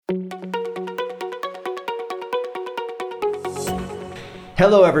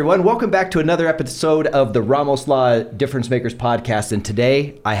Hello, everyone. Welcome back to another episode of the Ramos Law Difference Makers podcast. And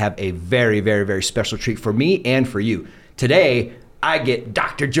today I have a very, very, very special treat for me and for you. Today, I get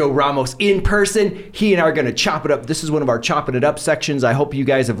Dr. Joe Ramos in person. He and I are going to chop it up. This is one of our chopping it up sections. I hope you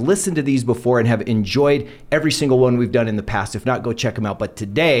guys have listened to these before and have enjoyed every single one we've done in the past. If not, go check them out. But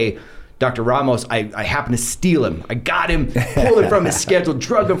today, Dr. Ramos, I happened to steal him. I got him, pulled him from his schedule,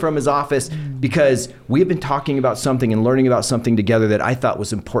 drug him from his office because we have been talking about something and learning about something together that I thought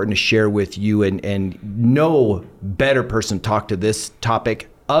was important to share with you. And no better person to talk to this topic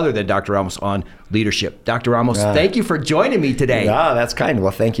other than Dr. Ramos on leadership. Dr. Ramos, thank you for joining me today. No, that's kind.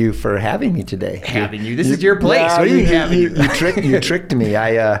 Well, thank you for having me today. This is your place. What do you mean having you? You tricked me.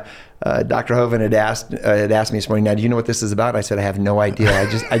 Dr. Hovind had asked me this morning, now, do you know what this is about? And I said, I have no idea.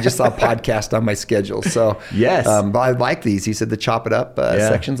 I just saw a podcast on my schedule. So yes, but I like these. He said to chop it up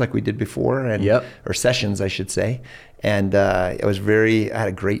sections like we did before, or sessions, I should say. And I had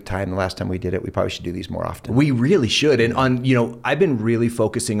a great time the last time we did it. We probably should do these more often. We really should. And I've been really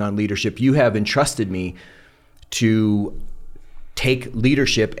focusing on leadership. You have entrusted me to take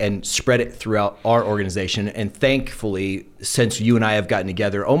leadership and spread it throughout our organization. And thankfully, since you and I have gotten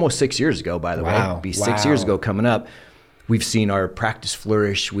together almost 6 years ago, by the way, it'll be 6 years ago coming up, we've seen our practice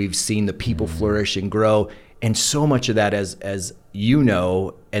flourish. We've seen the people flourish and grow. And so much of that, as you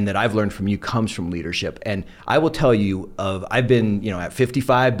know, and that I've learned from you, comes from leadership. And I will tell you, I've been, at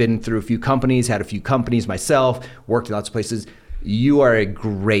 55, been through a few companies, had a few companies myself, worked in lots of places. You are a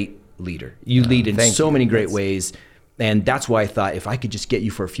great leader. You lead in so many great ways. And that's why I thought if I could just get you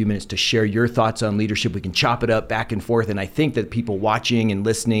for a few minutes to share your thoughts on leadership, we can chop it up back and forth. And I think that people watching and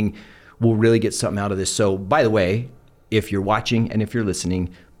listening will really get something out of this. So by the way, if you're watching and if you're listening,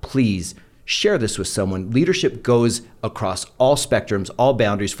 please share this with someone. Leadership goes across all spectrums, all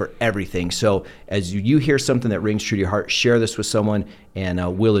boundaries for everything. So as you hear something that rings true to your heart, share this with someone,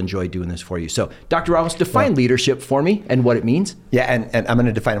 and we'll enjoy doing this for you. So Dr. Ramos, define leadership for me and what it means. Yeah, and I'm going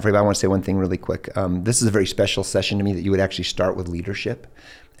to define it for you, but I want to say one thing really quick. This is a very special session to me that you would actually start with leadership.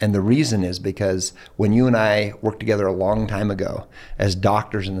 And the reason is because when you and I worked together a long time ago as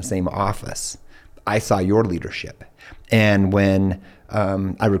doctors in the same office, I saw your leadership. And when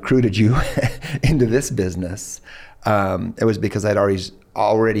I recruited you into this business, it was because I'd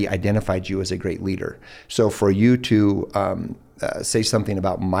already identified you as a great leader. So for you to say something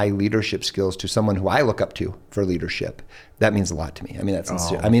about my leadership skills to someone who I look up to for leadership, that means a lot to me. I mean that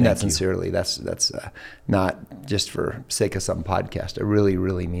sincerely. Sincerely. That's not just for sake of some podcast. I really,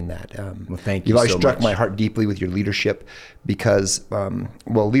 really mean that. Well, thank you. You've always so struck much. my heart deeply with your leadership because,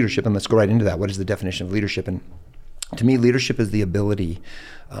 leadership. And let's go right into that. What is the definition of leadership? And to me, leadership is the ability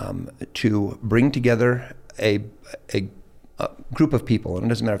to bring together a group of people. And it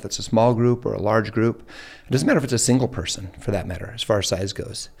doesn't matter if it's a small group or a large group. It doesn't matter if it's a single person, for that matter, as far as size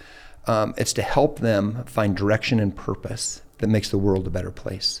goes. It's to help them find direction and purpose that makes the world a better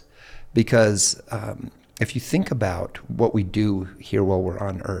place. Because if you think about what we do here while we're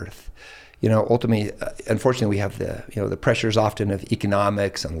on Earth, ultimately, unfortunately, we have the pressures often of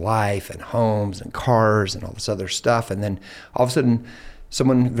economics and life and homes and cars and all this other stuff. And then all of a sudden,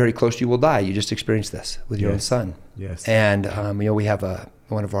 someone very close to you will die. You just experienced this with your own son. Yes. And, we have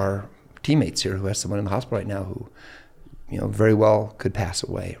one of our teammates here who has someone in the hospital right now who, very well could pass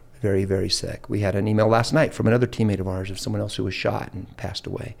away, very, very sick. We had an email last night from another teammate of ours of someone else who was shot and passed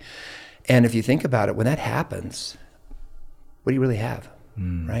away. And if you think about it, when that happens, what do you really have?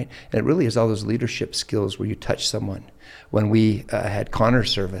 Right? And it really is all those leadership skills where you touch someone. When we had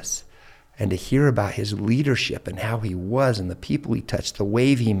Connor's service, and to hear about his leadership and how he was and the people he touched, the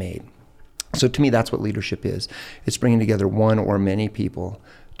wave he made. So to me, that's what leadership is. It's bringing together one or many people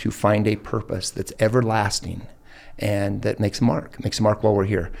to find a purpose that's everlasting and that makes a mark while we're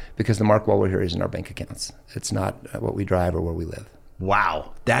here, because the mark while we're here is in our bank accounts. It's not what we drive or where we live.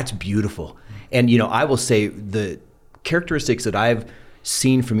 Wow, that's beautiful. And, I will say the characteristics that I've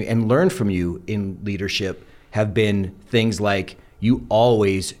seen from you and learned from you in leadership have been things like you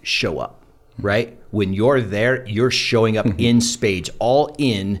always show up, right? When you're there, you're showing up in spades, all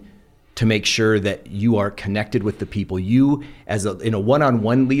in to make sure that you are connected with the people. You, in a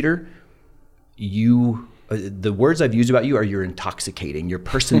one-on-one leader, the words I've used about you are you're intoxicating. Your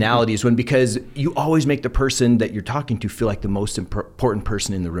personality is because you always make the person that you're talking to feel like the most important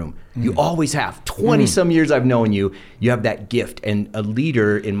person in the room. You always have. 20 some years I've known you, you have that gift. And a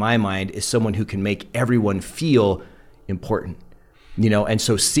leader, in my mind, is someone who can make everyone feel important. And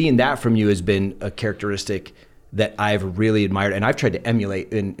so seeing that from you has been a characteristic that I've really admired, and I've tried to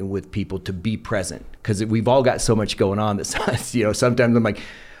emulate with people to be present, because we've all got so much going on that sometimes I'm like,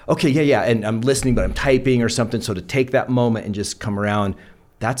 okay, yeah, and I'm listening, but I'm typing or something. So to take that moment and just come around,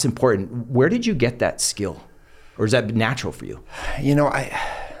 that's important. Where did you get that skill? Or is that natural for you? You know, I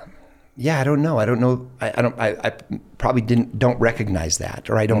don't know. I probably don't recognize that,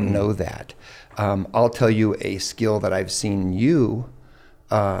 or I don't know that. I'll tell you a skill that I've seen you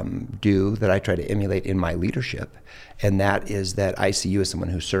do that I try to emulate in my leadership, and that is that I see you as someone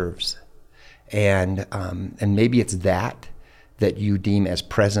who serves, and maybe it's that you deem as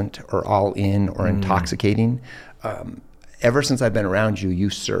present or all in or intoxicating. Ever since I've been around you, you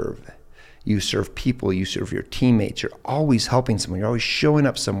serve. You serve people, you serve your teammates. You're always helping someone. You're always showing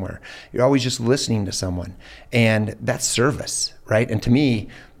up somewhere. You're always just listening to someone. And that's service, right? And to me,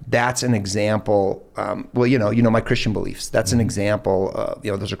 that's an example. Well, you know my Christian beliefs. That's an example of,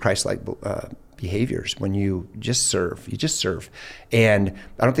 those are Christ-like behaviors when you just serve. You just serve. And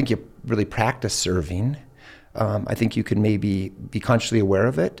I don't think you really practice serving. I think you can maybe be consciously aware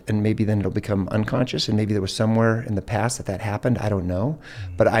of it, and maybe then it'll become unconscious, and maybe there was somewhere in the past that happened. I don't know.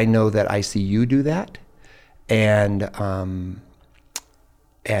 But I know that I see you do that, and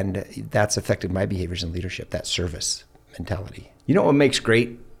that's affected my behaviors in leadership, that service mentality. You know what makes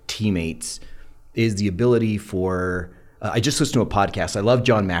great teammates is the ability for, I just listened to a podcast. I love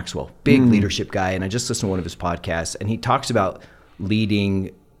John Maxwell, big leadership guy, and I just listened to one of his podcasts, and he talks about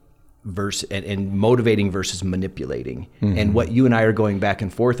leading and motivating versus manipulating. And what you and I are going back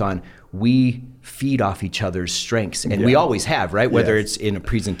and forth on, we feed off each other's strengths, and we always have, right? Whether it's in a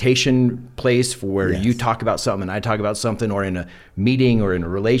presentation place for where you talk about something and I talk about something, or in a meeting or in a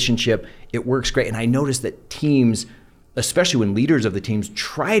relationship, it works great. And I noticed that teams, especially when leaders of the teams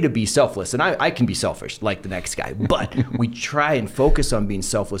try to be selfless, and I can be selfish like the next guy, but we try and focus on being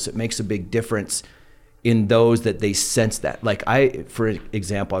selfless. It makes a big difference in those that they sense that. Like for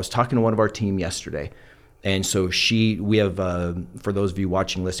example, I was talking to one of our team yesterday, and so we have, for those of you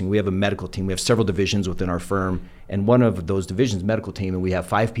watching, listening, we have a medical team. We have several divisions within our firm, and one of those divisions, medical team, and we have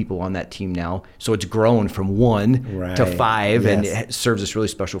 5 people on that team now. So it's grown from 1 to 5, and it serves this really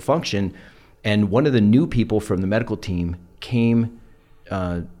special function. And one of the new people from the medical team came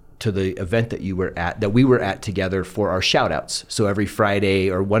to the event that we were at together for our shout outs. So every Friday,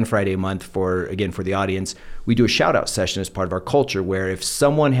 or one Friday a month for the audience, we do a shout out session as part of our culture, where if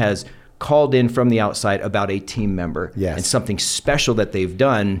someone has called in from the outside about a team member and something special that they've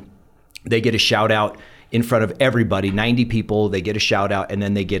done, they get a shout out in front of everybody, 90 people, they get a shout out, and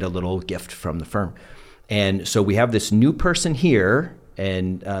then they get a little gift from the firm. And so we have this new person here,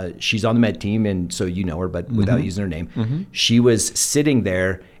 and she's on the med team, and so you know her, but without using her name. She was sitting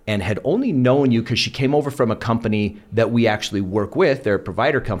there and had only known you because she came over from a company that we actually work with. They're a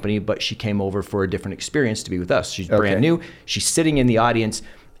provider company, but she came over for a different experience to be with us. She's brand new. She's sitting in the audience,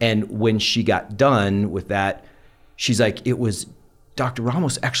 and when she got done with that, she's like, it was Dr.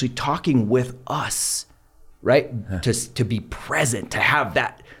 Ramos actually talking with us, right? To be present, to have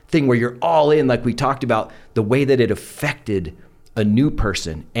that thing where you're all in, like we talked about, the way that it affected a new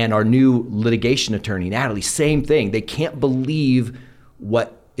person. And our new litigation attorney, Natalie, same thing. They can't believe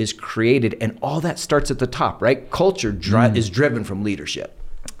what is created, and all that starts at the top, right? Culture is driven from leadership.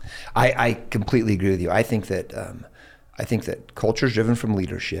 I completely agree with you. I think that culture is driven from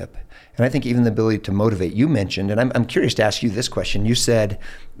leadership, and I think even the ability to motivate. You mentioned, and I'm curious to ask you this question. You said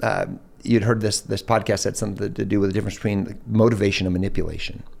you'd heard this podcast had something to do with the difference between motivation and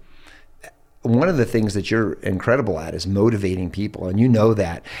manipulation. One of the things that you're incredible at is motivating people, and you know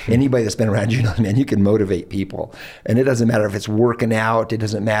that. Anybody that's been around you knows, man, you can motivate people. And it doesn't matter if it's working out, it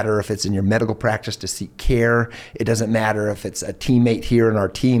doesn't matter if it's in your medical practice to seek care, it doesn't matter if it's a teammate here in our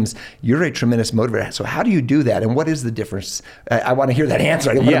teams. You're a tremendous motivator. So how do you do that, and what is the difference? I want to hear that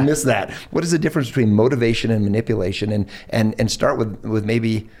answer. I don't want to miss that. What is the difference between motivation and manipulation? And start with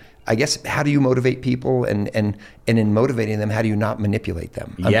maybe, I guess, how do you motivate people, and in motivating them, how do you not manipulate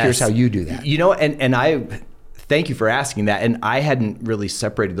them? I'm curious how you do that. You know, and I thank you for asking that. And I hadn't really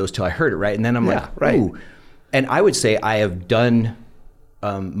separated those till I heard it, right? And then I'm ooh. And I would say I have done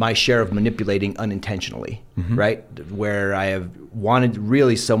my share of manipulating unintentionally, right? Where I have wanted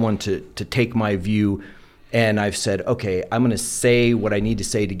really someone to take my view, and I've said, okay, I'm going to say what I need to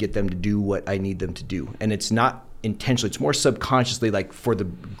say to get them to do what I need them to do. And it's not intentionally, it's more subconsciously, like for the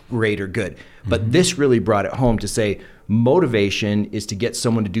greater good. But this really brought it home to say motivation is to get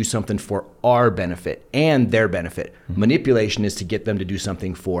someone to do something for our benefit and their benefit. Manipulation is to get them to do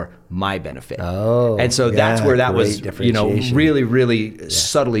something for my benefit. And so that's where that was, really, really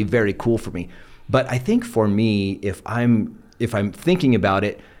subtly very cool for me. But I think for me, if I'm thinking about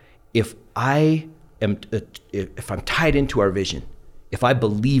it, if I'm tied into our vision, if I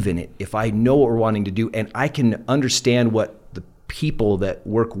believe in it, if I know what we're wanting to do, and I can understand what the people that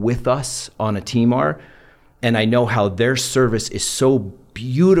work with us on a team are, and I know how their service is so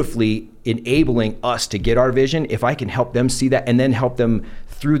beautifully enabling us to get our vision. If I can help them see that and then help them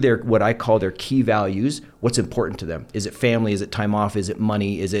through their, what I call their key values, what's important to them. Is it family? Is it time off? Is it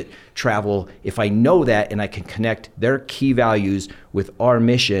money? Is it travel? If I know that and I can connect their key values with our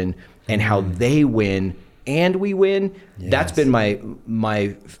mission and how they win and we win, that's been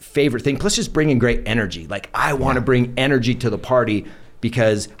my favorite thing. Plus just bringing great energy. Like I want to bring energy to the party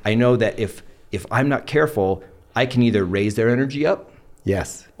because I know that if I'm not careful, I can either raise their energy up.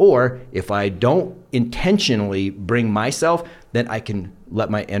 Yes. Or if I don't intentionally bring myself, then I can let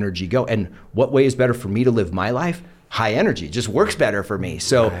my energy go. And what way is better for me to live my life? High energy. It just works better for me.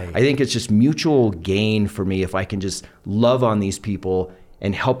 So I think it's just mutual gain for me if I can just love on these people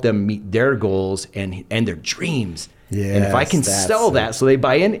and help them meet their goals and their dreams. Yes, and if I can sell that so they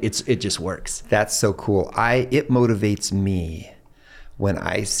buy in, it just works. That's so cool. It motivates me when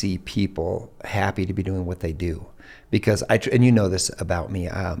I see people happy to be doing what they do. Because and you know this about me.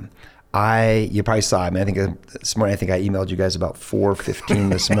 You probably saw. I think this morning. I think I emailed you guys about 4:15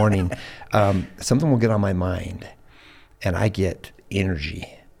 this morning. Something will get on my mind, and I get energy,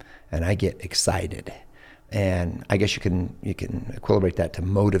 and I get excited, and I guess you can equilibrate that to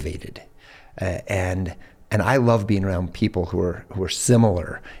motivated, and I love being around people who are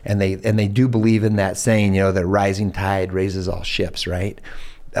similar, and they do believe in that saying, the rising tide raises all ships, right?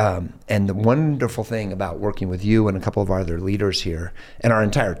 And the wonderful thing about working with you and a couple of our other leaders here, and our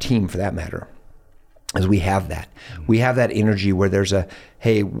entire team for that matter, is we have that. We have that energy where there's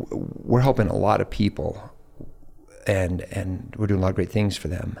hey, we're helping a lot of people and we're doing a lot of great things for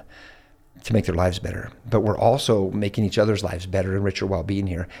them to make their lives better. But we're also making each other's lives better and richer while being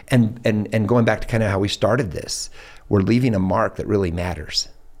here. And going back to kind of how we started this, we're leaving a mark that really matters.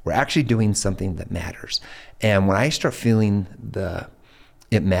 We're actually doing something that matters. And when I start feeling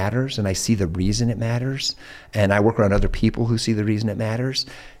it matters, and I see the reason it matters, and I work around other people who see the reason it matters,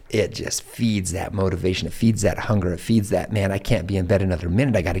 it just feeds that motivation. It feeds that hunger. It feeds that, man, I can't be in bed another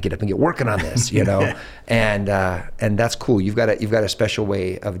minute. I got to get up and get working on this, and that's cool. You've got a special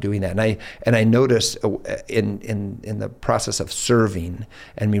way of doing that. And I notice in the process of serving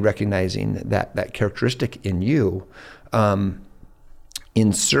and me recognizing that characteristic in you,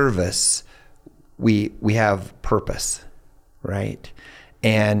 in service, we have purpose, right?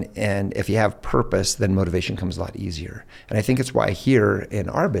 And if you have purpose, then motivation comes a lot easier. And I think it's why here in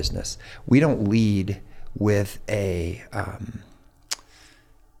our business, we don't lead with there's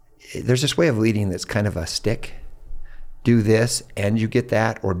this way of leading that's kind of a stick. Do this and you get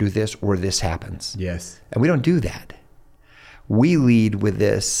that, or do this or this happens. Yes. And we don't do that. We lead with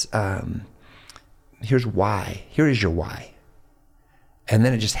this, here's why. Here is your why. And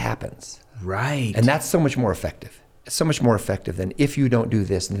then it just happens. Right. And that's so much more effective. It's so much more effective than if you don't do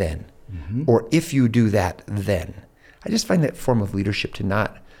this, then, or if you do that, then. I just find that form of leadership to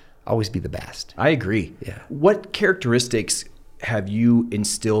not always be the best. I agree. Yeah. What characteristics have you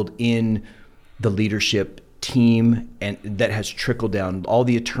instilled in the leadership team and that has trickled down all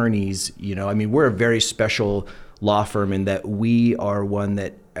the attorneys? We're a very special law firm in that we are one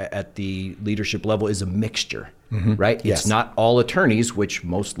that at the leadership level is a mixture. Right? Yes. It's not all attorneys, which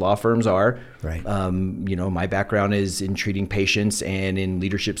most law firms are. Right. My background is in treating patients and in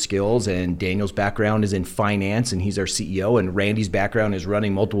leadership skills, and Daniel's background is in finance, and he's our CEO, and Randy's background is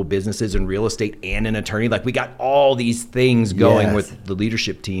running multiple businesses in real estate and an attorney. Like, we got all these things going with the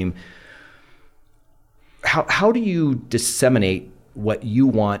leadership team. How do you disseminate what you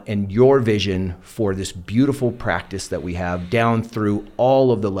want and your vision for this beautiful practice that we have down through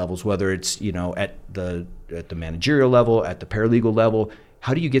all of the levels, whether it's, at the managerial level, at the paralegal level?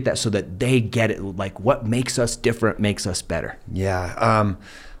 How do you get that so that they get it? Like, what makes us different, makes us better? Yeah.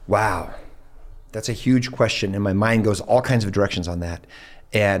 Wow. That's a huge question. And my mind goes all kinds of directions on that.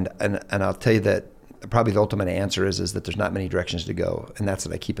 And I'll tell you that probably the ultimate answer is that there's not many directions to go. And that's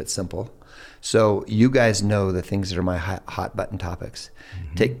that I keep it simple. So you guys know the things that are my hot button topics.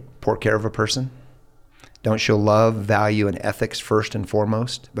 Take poor care of a person. Don't show love, value, and ethics first and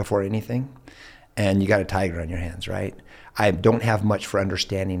foremost before anything. And you got a tiger on your hands, right? I don't have much for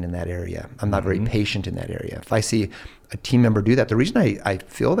understanding in that area. I'm not very patient in that area. If I see a team member do that, the reason I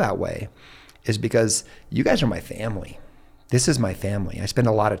feel that way is because you guys are my family. This is my family. I spend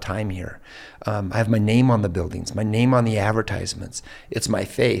a lot of time here. I have my name on the buildings, my name on the advertisements. It's my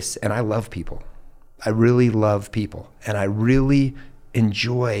face, and I love people. I really love people, and I really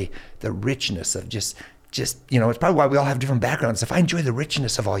enjoy the richness of just it's probably why we all have different backgrounds. If I enjoy the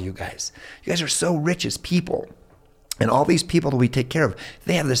richness of all you guys are so rich as people. And all these people that we take care of,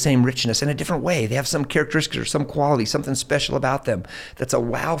 they have the same richness in a different way. They have some characteristics or some quality, something special about them that's a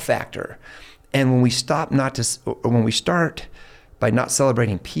wow factor. And when we start by not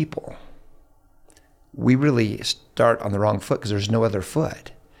celebrating people, we really start on the wrong foot because there's no other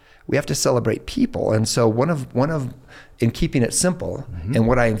foot. We have to celebrate people. And so one of in keeping it simple, and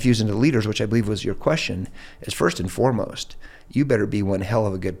what I infuse into leaders, which I believe was your question, is first and foremost, you better be one hell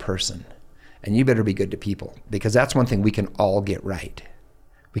of a good person. And you better be good to people, because that's one thing we can all get right.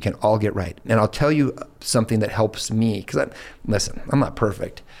 We can all get right. And I'll tell you something that helps me, because I'm not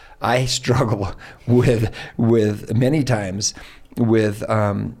perfect. I struggle with many times with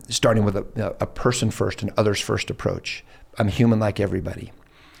starting with a person first and others first approach. I'm human like everybody.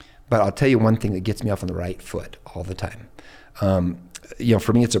 But I'll tell you one thing that gets me off on the right foot all the time.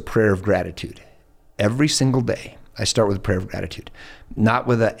 For me, it's a prayer of gratitude. Every single day, I start with a prayer of gratitude, not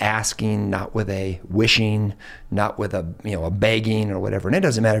with a asking, not with a wishing, not with a begging or whatever. And it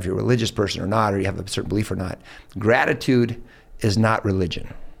doesn't matter if you're a religious person or not, or you have a certain belief or not. Gratitude is not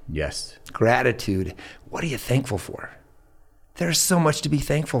religion. Yes. Gratitude. What are you thankful for? There's so much to be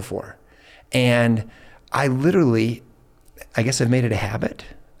thankful for. And I guess I've made it a habit,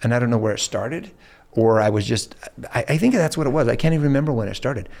 and I don't know where it started, or I think that's what it was. I can't even remember when it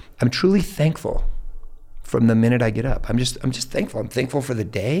started. I'm truly thankful from the minute I get up. I'm just thankful. I'm thankful for the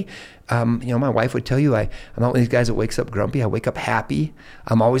day. My wife would tell you, I'm not one of these guys that wakes up grumpy. I wake up happy.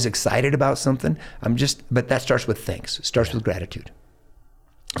 I'm always excited about something. But that starts with thanks. It starts with gratitude.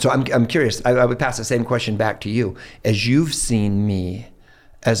 So I'm curious. I would pass the same question back to you. As you've seen me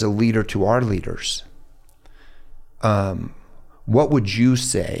as a leader to our leaders, what would you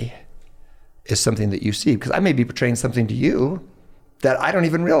say is something that you see? Because I may be portraying something to you that I don't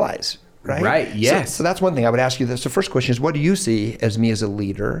even realize. Right? Right, yes. So that's one thing I would ask you. The first question is, what do you see as me as a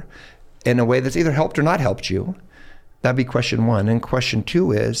leader in a way that's either helped or not helped you? That'd be question one. And question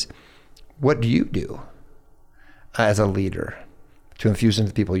two is, what do you do as a leader to infuse into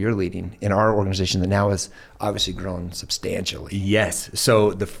the people you're leading in our organization that now has obviously grown substantially? Yes.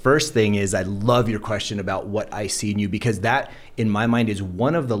 So the first thing is, I love your question about what I see in you, because that, in my mind, is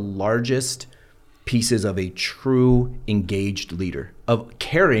one of the largest pieces of a true engaged leader, of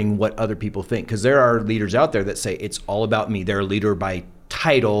caring what other people think. Because there are leaders out there that say it's all about me. They're a leader by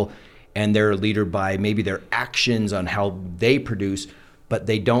title, and they're a leader by maybe their actions on how they produce, but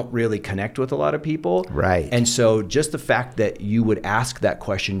they don't really connect with a lot of people. Right. And so just the fact that you would ask that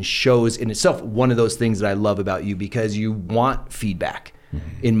question shows in itself one of those things that I love about you, because you want feedback.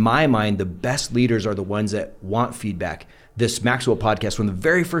 Mm-hmm. In my mind, the best leaders are the ones that want feedback. This Maxwell podcast, one of the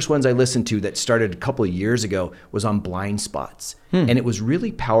very first ones I listened to that started a couple of years ago, was on blind spots. And it was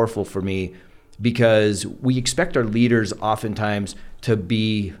really powerful for me, because we expect our leaders oftentimes to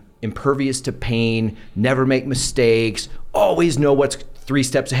be impervious to pain, never make mistakes, always know what's 3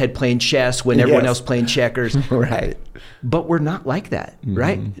 steps ahead playing chess when everyone else playing checkers. Right. But we're not like that,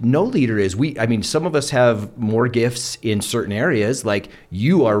 right? No leader is. Some of us have more gifts in certain areas. Like,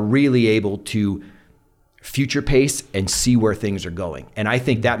 you are really able to future pace and see where things are going. And I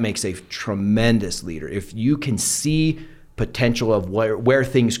think that makes a tremendous leader. If you can see potential of where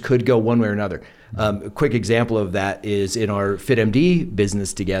things could go one way or another. A quick example of that is in our FitMD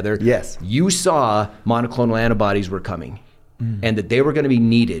business together. Yes. You saw monoclonal antibodies were coming, and that they were going to be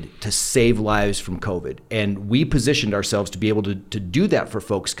needed to save lives from COVID. And we positioned ourselves to be able to do that for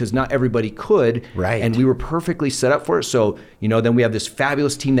folks, because not everybody could. Right. And we were perfectly set up for it. So, then we have this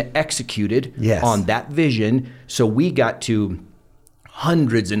fabulous team that executed on that vision. So we got to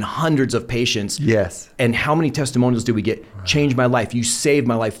hundreds and hundreds of patients. Yes. And how many testimonials do we get? Changed my life. You saved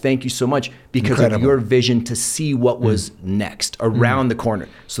my life. Thank you so much, because of your vision to see what was next around the corner.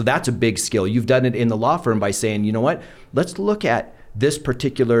 So that's a big skill. You've done it in the law firm by saying, you know what? Let's look at this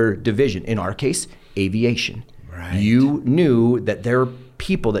particular division. In our case, aviation. Right. You knew that there are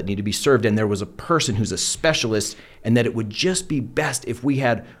people that need to be served, and there was a person who's a specialist, and that it would just be best if we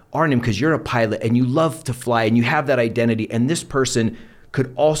had Arnim, because you're a pilot and you love to fly and you have that identity, and this person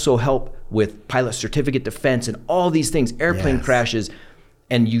could also help with pilot certificate defense and all these things, airplane crashes.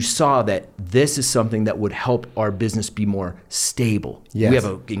 And you saw that this is something that would help our business be more stable. Yes. We have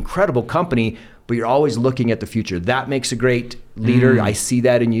an incredible company, but you're always looking at the future. That makes a great leader. I see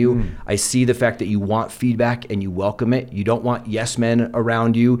that in you. I see the fact that you want feedback and you welcome it. You don't want yes men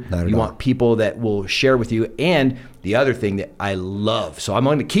around you. You want people that will share with you. And the other thing that I love, so I'm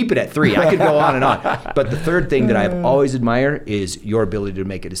going to keep it at 3. I could go on and on. But the third thing that I've always admired is your ability to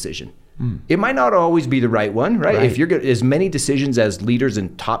make a decision. It might not always be the right one, right? If you're good, as many decisions as leaders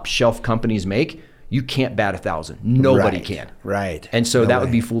in top shelf companies make, you can't bat 1,000. Nobody Right. can. Right. And so No that would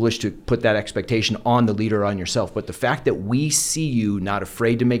way. be foolish to put that expectation on the leader or on yourself. But the fact that we see you not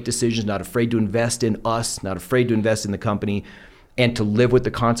afraid to make decisions, not afraid to invest in us, not afraid to invest in the company, and to live with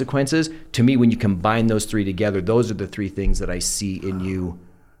the consequences, to me, when you combine those three together, those are the three things that I see in you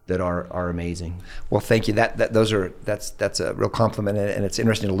that are amazing. Well, thank you. That's a real compliment, and it's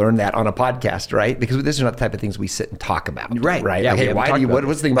interesting to learn that on a podcast, right? Because this is not the type of things we sit and talk about, Right. Right? Yeah, Like, we hey, haven't why do talked you? about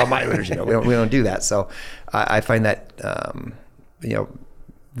What's the thing about my leaders? We don't do that. So I find that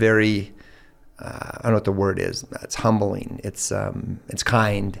very. I don't know what the word is. It's humbling. It's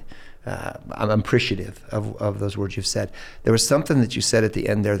kind. I'm appreciative of those words you've said. There was something that you said at the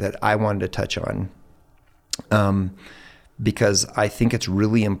end there that I wanted to touch on. Because I think it's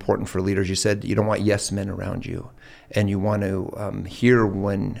really important for leaders. You said you don't want yes men around you, and you want to hear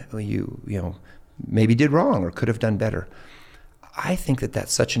when you maybe did wrong or could have done better. I think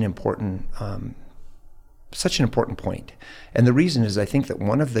that's such an important point. And the reason is I think that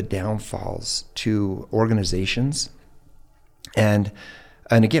one of the downfalls to organizations, and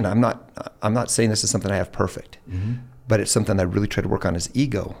again, I'm not saying this is something I have perfect, but it's something I really try to work on, is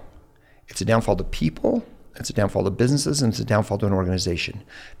ego. It's a downfall to people. It's a downfall to businesses, and it's a downfall to an organization.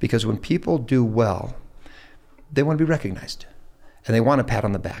 Because when people do well, they want to be recognized, and they want a pat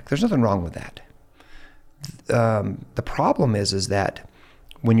on the back. There's nothing wrong with that. The problem is that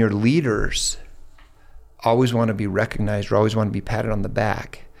when your leaders always want to be recognized or always want to be patted on the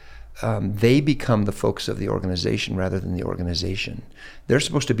back, they become the focus of the organization rather than the organization. They're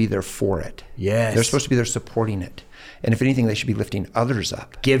supposed to be there for it. Yes. They're supposed to be there supporting it. And if anything, they should be lifting others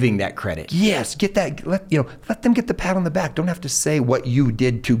up. Giving that credit. Yes, get that. Let them get the pat on the back. Don't have to say what you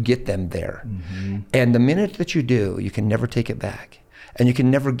did to get them there. And the minute that you do, you can never take it back. And you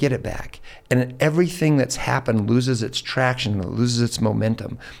can never get it back. And everything that's happened loses its traction, loses its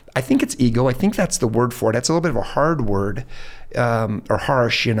momentum. I think it's ego. I think that's the word for it. That's a little bit of a hard word, or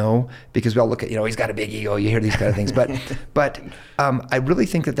harsh, because we all look at, he's got a big ego. You hear these kind of things. But I really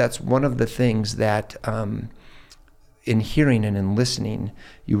think that that's one of the things that in hearing and in listening,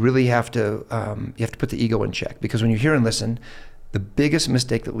 you really have to put the ego in check. Because when you hear and listen, the biggest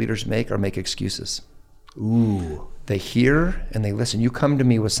mistake that leaders make excuses. Ooh. They hear and they listen. You come to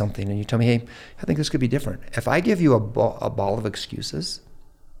me with something and you tell me, hey, I think this could be different. If I give you a ball of excuses,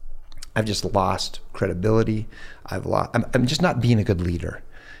 I've just lost credibility. I'm just not being a good leader.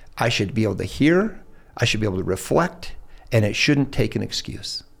 I should be able to hear, I should be able to reflect, and it shouldn't take an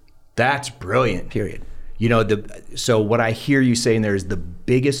excuse. That's brilliant. Period. So what I hear you saying there is the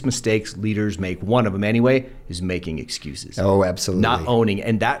biggest mistakes leaders make, one of them anyway, is making excuses. Oh, absolutely. Not owning.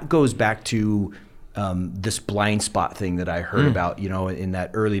 And that goes back to this blind spot thing that I heard about, in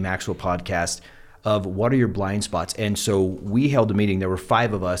that early Maxwell podcast of what are your blind spots. And so we held a meeting. There were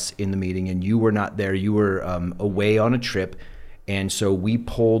 5 of us in the meeting, and you were not there. You were away on a trip. And so we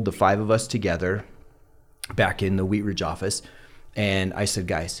pulled the 5 of us together back in the Wheat Ridge office. And I said,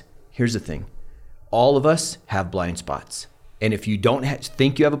 guys, here's the thing. All of us have blind spots. And if you don't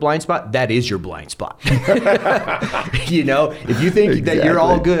think you have a blind spot, that is your blind spot. If you think that you're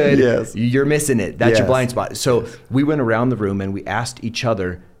all good, Yes. you're missing it. That's your Yes. blind spot. So we went around the room and we asked each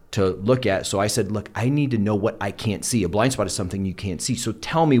other to look at. So I said, look, I need to know what I can't see. A blind spot is something you can't see. So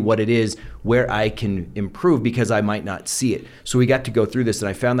tell me what it is where I can improve, because I might not see it. So we got to go through this, and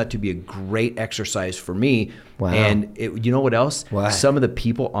I found that to be a great exercise for me. Wow. And you know what else? What? Some of the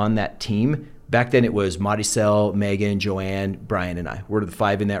people on that team, back then it was Maricel, Megan, Joanne, Brian, and I. We're the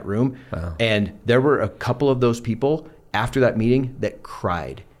 5 in that room. Wow. And there were a couple of those people after that meeting that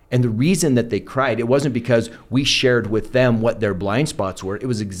cried. And the reason that they cried, it wasn't because we shared with them what their blind spots were. It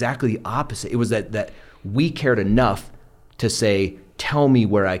was exactly the opposite. It was that we cared enough to say, tell me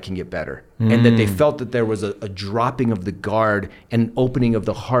where I can get better. And that they felt that there was a dropping of the guard and opening of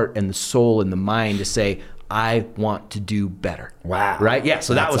the heart and the soul and the mind to say, I want to do better. Wow. Right? Yeah.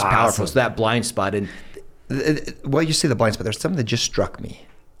 So that That's was powerful. awesome. So that blind spot. And Well, you say the blind spot. There's something that just struck me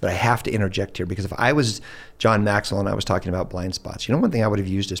that I have to interject here, because if I was John Maxwell and I was talking about blind spots, one thing I would have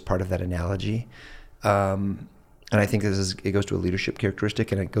used as part of that analogy, and I think it goes to a leadership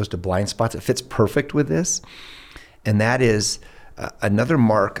characteristic and it goes to blind spots. It fits perfect with this, and that is another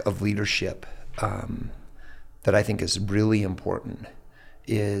mark of leadership that I think is really important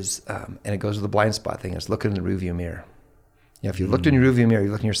is, and it goes with the blind spot thing, is looking in the rearview mirror. If you looked in your rearview mirror,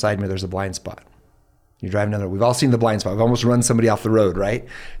 you look in your side mirror, there's a blind spot. You're driving down the road. We've all seen the blind spot. We've almost run somebody off the road, right?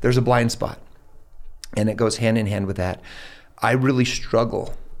 There's a blind spot. And it goes hand in hand with that. I really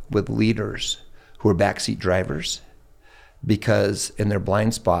struggle with leaders who are backseat drivers because in their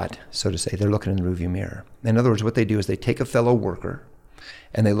blind spot, so to say, they're looking in the rearview mirror. In other words, what they do is they take a fellow worker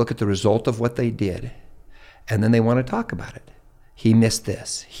and they look at the result of what they did, and then they want to talk about it. He missed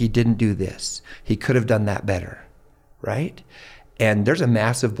this. He didn't do this. He could have done that better, right? And there's a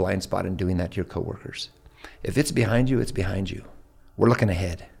massive blind spot in doing that to your coworkers. If it's behind you, it's behind you. We're looking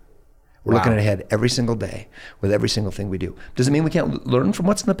ahead. We're looking ahead every single day with every single thing we do. Does it mean we can't learn from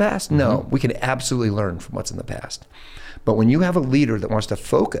what's in the past? No, we can absolutely learn from what's in the past. But when you have a leader that wants to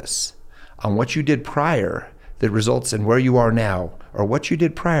focus on what you did prior that results in where you are now, or what you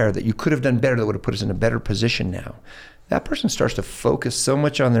did prior that you could have done better that would have put us in a better position now, that person starts to focus so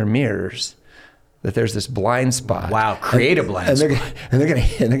much on their mirrors that there's this blind spot. Wow, create a blind spot. And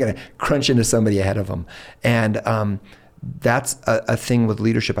they're gonna crunch into somebody ahead of them. And that's a thing with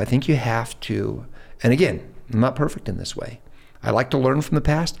leadership. I think you have to, and again, I'm not perfect in this way. I like to learn from the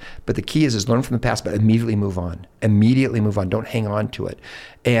past, but the key is learn from the past, but immediately move on. Immediately move on. Don't hang on to it.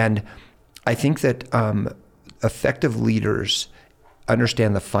 And I think that effective leaders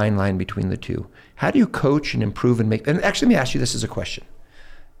understand the fine line between the two. How do you coach and improve and make, and actually let me ask you this as a question.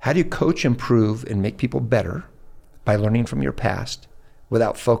 How do you coach, improve, and make people better by learning from your past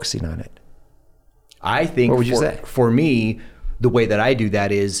without focusing on it? I think what would you say? For me, the way that I do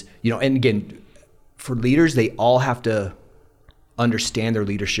that is, and again, for leaders, they all have to understand their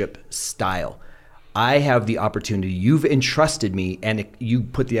leadership style. I have the opportunity, you've entrusted me and you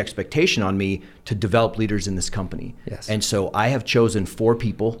put the expectation on me to develop leaders in this company. Yes. And so I have chosen 4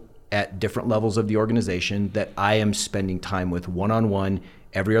 people at different levels of the organization that I am spending time with one-on-one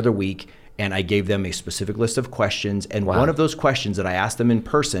every other week. And I gave them a specific list of questions. And one of those questions that I asked them in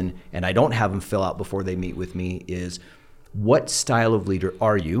person, and I don't have them fill out before they meet with me, is what style of leader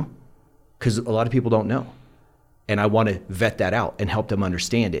are you? Because a lot of people don't know. And I want to vet that out and help them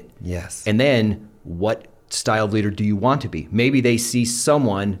understand it. Yes. And then what style of leader do you want to be? Maybe they see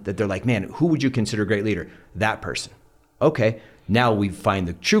someone that they're like, man, who would you consider a great leader? That person. Okay. Now we find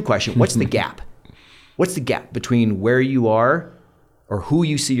the true question. What's the gap? What's the gap between where you are or who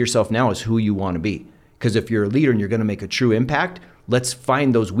you see yourself now as who you want to be? Because if you're a leader and you're going to make a true impact, let's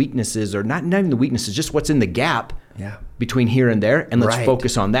find those weaknesses, or not even the weaknesses, just what's in the gap between here and there, and let's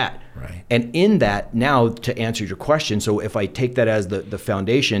focus on that. Right. And in that, now to answer your question, so if I take that as the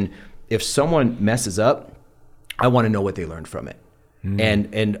foundation, if someone messes up, I want to know what they learned from it.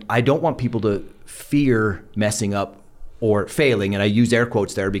 And I don't want people to fear messing up or failing, and I use air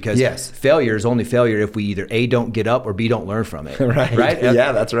quotes there because failure is only failure if we either A, don't get up, or B, don't learn from it. Right?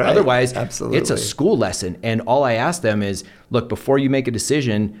 Yeah, that's right. Otherwise, absolutely, it's a school lesson. And all I ask them is, look, before you make a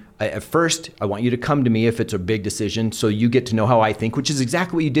decision, at first, I want you to come to me if it's a big decision so you get to know how I think, which is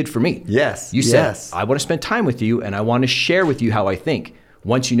exactly what you did for me. Yes. You said, I want to spend time with you, and I want to share with you how I think.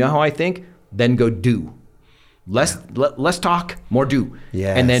 Once you know how I think, then go do. Less talk, more do.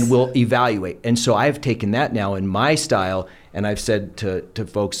 Yes. And then we'll evaluate. And so I've taken that now in my style, and I've said to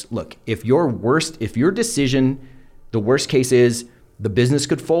folks, look, if your decision, the worst case is the business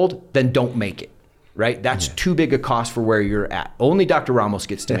could fold, then don't make it, right? That's too big a cost for where you're at. Only Dr. Ramos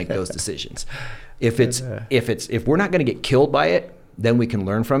gets to make those decisions. If we're not going to get killed by it, then we can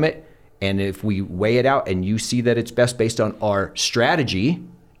learn from it. And if we weigh it out and you see that it's best based on our strategy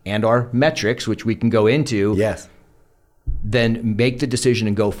and our metrics, which we can go into, then make the decision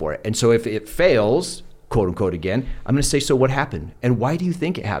and go for it. And so if it fails, quote unquote again, I'm going to say, so what happened? And why do you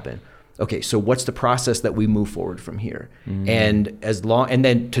think it happened? Okay, so what's the process that we move forward from here? And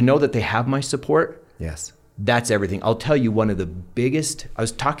then to know that they have my support, that's everything. I'll tell you one of the biggest, I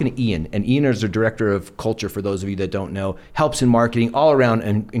was talking to Ian, and Ian is the director of culture, for those of you that don't know, helps in marketing, all around,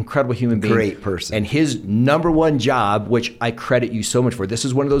 an incredible human being. Great person. And his number one job, which I credit you so much for, this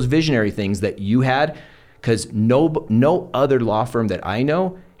is one of those visionary things that you had, because no other law firm that I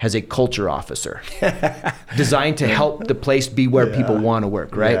know has a culture officer designed to help the place be where people want to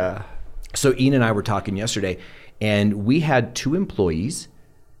work, right? Yeah. So Ian and I were talking yesterday, and we had 2 employees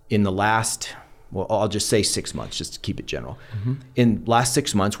in the last, well, I'll just say 6 months, just to keep it general. In last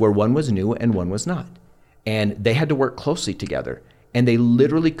 6 months, where one was new and one was not. And they had to work closely together. And they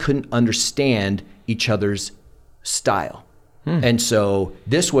literally couldn't understand each other's style. And so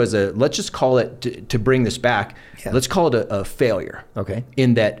this was let's just call it, to bring this back, let's call it a failure. Okay.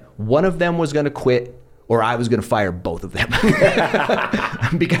 In that one of them was going to quit, or I was going to fire both of them.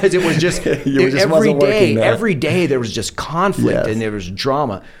 Because it was just, every day there was just conflict and there was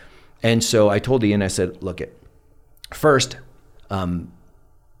drama. And so I told Ian, I said, look, first,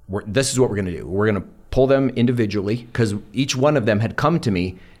 this is what we're going to do. We're going to pull them individually, because each one of them had come to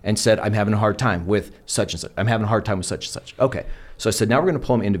me and said, I'm having a hard time with such and such. I'm having a hard time with such and such. Okay. So I said, now we're going to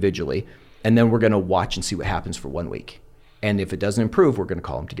pull them individually, and then we're going to watch and see what happens for 1 week. And if it doesn't improve, we're going to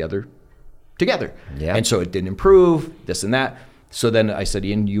call them together. Yeah. And so it didn't improve, this and that. So then I said,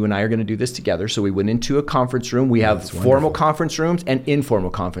 Ian, you and I are going to do this together. So we went into a conference room. We have formal conference rooms and informal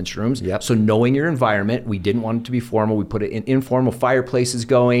conference rooms. Yep. So knowing your environment, we didn't want it to be formal. We put it in informal, fireplaces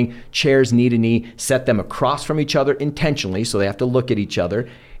going, chairs knee to knee, set them across from each other intentionally so they have to look at each other.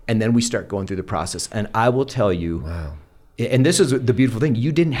 And then we start going through the process. And I will tell you, and this is the beautiful thing,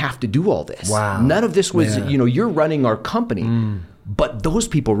 you didn't have to do all this. Wow. None of this was, you're running our company, but those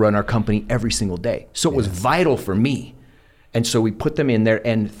people run our company every single day. So it was vital for me. And so we put them in there,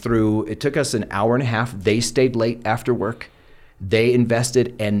 and it took us an hour and a half. They stayed late after work. They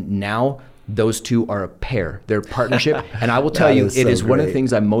invested, and now those two are a pair. They're a partnership. And I will tell you, it is one of the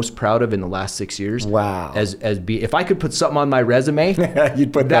things I'm most proud of in the last 6 years. Wow. If I could put something on my resume,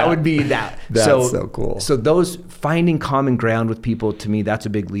 you'd put that would be that. That's so cool. So those finding common ground with people, to me, that's a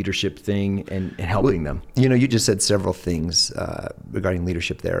big leadership thing, and helping them. You just said several things regarding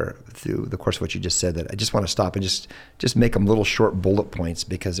leadership there through the course of what you just said that I just want to stop and just make them little short bullet points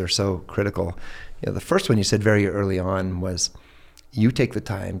because they're so critical. The first one you said very early on was, you take the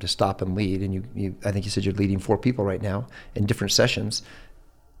time to stop and lead, and you I think you said you're leading 4 people right now in different sessions,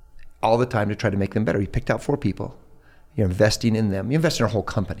 all the time to try to make them better. You picked out 4 people. You're investing in them. You invest in our whole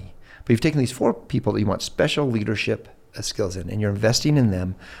company. But you've taken these 4 people that you want special leadership skills in, and you're investing in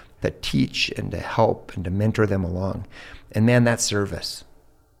them that teach and to help and to mentor them along. And man, that's service.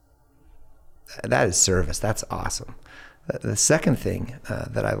 That is service. That's awesome. The second thing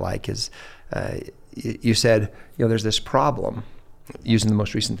that I like is you said, there's this problem, using the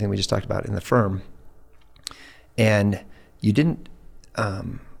most recent thing we just talked about in the firm, and you didn't,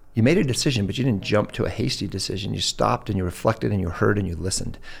 you made a decision, but you didn't jump to a hasty decision. You stopped and you reflected and you heard and you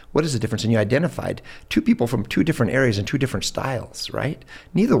listened. What is the difference? And you identified 2 people from 2 different areas and 2 different styles, right?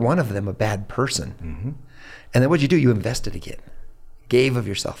 Neither one of them a bad person. Mm-hmm. And then what'd you do? You invested again, gave of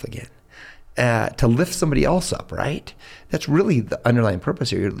yourself again. To lift somebody else up, right? That's really the underlying purpose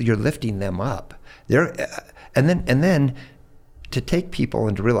here. You're lifting them up. And then to take people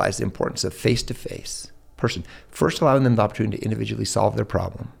and to realize the importance of face-to-face person. First, allowing them the opportunity to individually solve their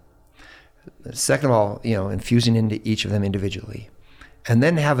problem. Second of all, infusing into each of them individually. And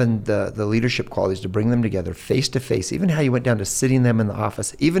then having the leadership qualities to bring them together face to face, even how you went down to sitting them in the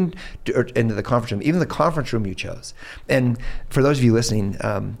office, even into the conference room, even the conference room you chose. And for those of you listening,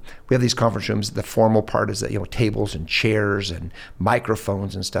 we have these conference rooms. The formal part is that, tables and chairs and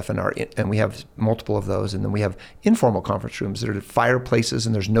microphones and stuff, and we have multiple of those. And then we have informal conference rooms that are fireplaces,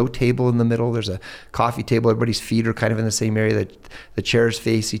 and there's no table in the middle. There's a coffee table. Everybody's feet are kind of in the same area. That the chairs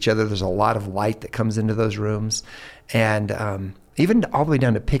face each other. There's a lot of light that comes into those rooms, and even all the way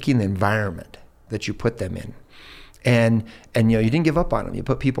down to picking the environment that you put them in. And you didn't give up on them. You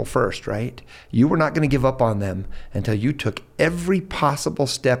put people first, right? You were not going to give up on them until you took every possible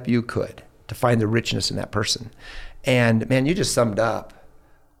step you could to find the richness in that person. And man, you just summed up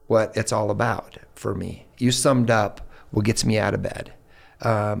what it's all about for me. You summed up what gets me out of bed,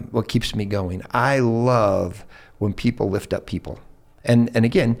 what keeps me going. I love when people lift up people. And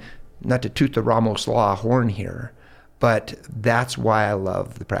again, not to toot the Ramos Law horn here, but that's why I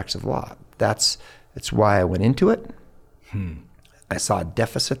love the practice of law. It's why I went into it. I saw a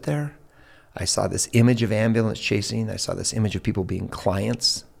deficit there. I saw this image of ambulance chasing. I saw this image of people being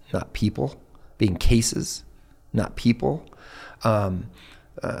clients, not people, being cases, not people. And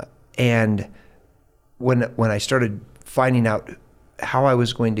when I started finding out how I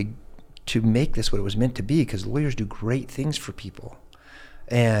was going to make this what it was meant to be, because lawyers do great things for people,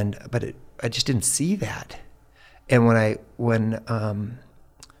 but I just didn't see that. And when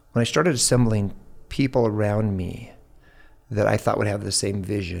I started assembling people around me that I thought would have the same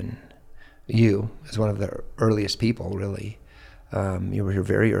vision, you as one of the earliest people, really, you were here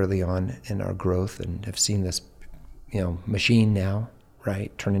very early on in our growth and have seen this, machine now,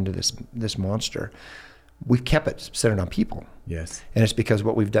 right, turn into this monster. We've kept it centered on people. Yes. And it's because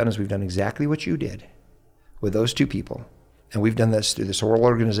what we've done is we've done exactly what you did with those 2 people, and we've done this through this whole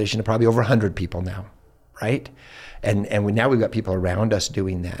organization to probably over 100 people now. Right? And now we've got people around us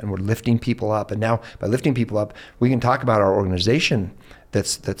doing that, and we're lifting people up. And now by lifting people up, we can talk about our organization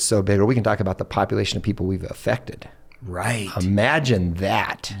that's so big, or we can talk about the population of people we've affected. Right. Imagine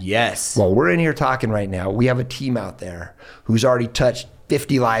that. Yes. Well, we're in here talking right now. We have a team out there who's already touched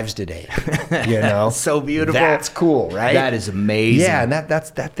 50 lives today. So beautiful. That's cool, right? That is amazing. Yeah, and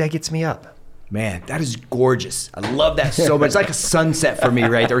that gets me up. Man, that is gorgeous. I love that so much. It's like a sunset for me,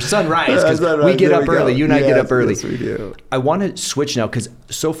 right? Or sunrise, because we get up early. You and I get up early. Yes, we do. I want to switch now, because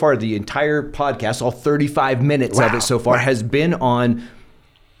so far the entire podcast, all 35 minutes of it so far, has been on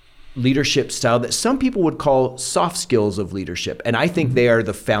leadership style that some people would call soft skills of leadership. And I think they are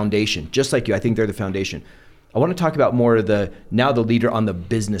the foundation. Just like you, I think they're the foundation. I want to talk about more of the leader on the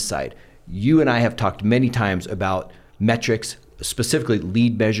business side. You and I have talked many times about metrics, specifically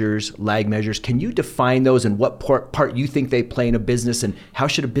lead measures, lag measures. Can you define those and what part you think they play in a business, and how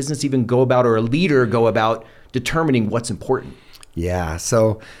should a business even go about, or a leader go about determining what's important? Yeah.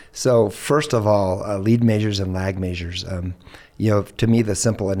 So first of all, lead measures and lag measures. To me, the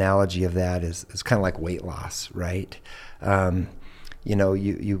simple analogy of that is kind of like weight loss, right?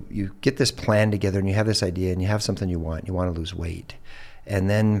 You get this plan together and you have this idea and you have something you want to lose weight. And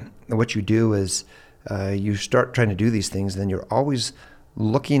then what you do is you start trying to do these things, then you're always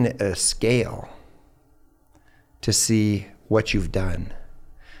looking at a scale to see what you've done.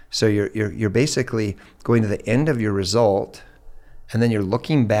 So you're basically going to the end of your result, and then you're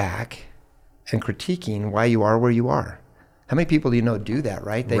looking back and critiquing why you are where you are. How many people do you know do that,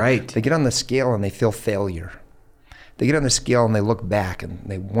 right? They get on the scale and they feel failure. They get on the scale and they look back and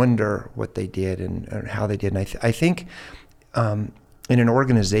they wonder what they did and how they did. And I think in an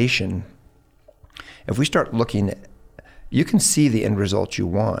organization, if we start looking at, you can see the end result you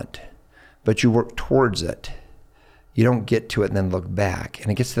want, but you work towards it. You don't get to it and then look back.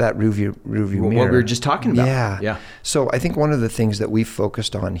 And it gets to that rearview mirror. What we were just talking about. Yeah. So I think one of the things that we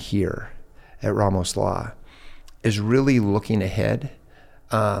focused on here at Ramos Law is really looking ahead.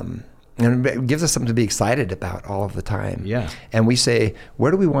 And it gives us something to be excited about all of the time. Yeah. And we say,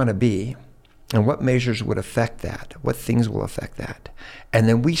 where do we want to be? And what measures would affect that? What things will affect that? And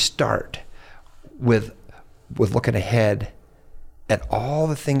then we start with looking ahead at all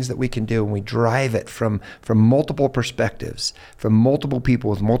the things that we can do, and we drive it from multiple perspectives, from multiple people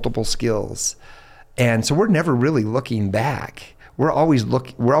with multiple skills. And so we're never really looking back. We're always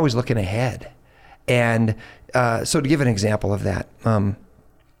looking ahead. And so to give an example of that,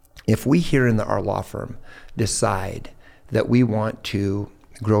 if we here in our law firm decide that we want to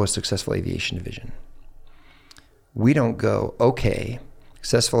grow a successful aviation division, we don't go, okay,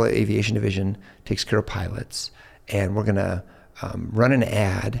 successful aviation division takes care of pilots, and we're going to run an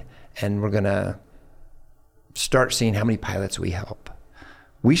ad, and we're going to start seeing how many pilots we help.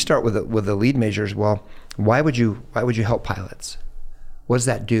 We start with the lead measures. Well, why would you help pilots? What does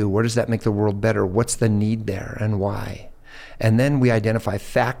that do? Where does that make the world better? What's the need there, and why? And then we identify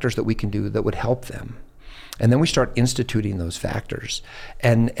factors that we can do that would help them. And then we start instituting those factors.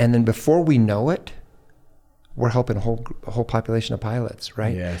 And then before we know it, we're helping a whole population of pilots,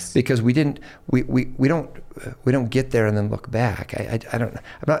 right? Yes. Because we don't get there and then look back. I'm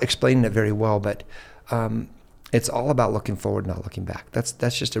not explaining it very well, but it's all about looking forward, not looking back.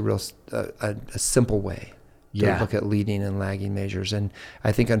 That's just a real a simple way to look at leading and lagging measures. And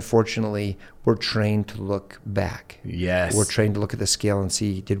I think, unfortunately, we're trained to look back. Yes. We're trained to look at the scale and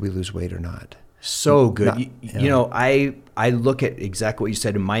see, did we lose weight or not? So good. I look at exactly what you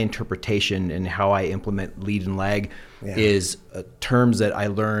said in my interpretation, and how I implement lead and lag is terms that I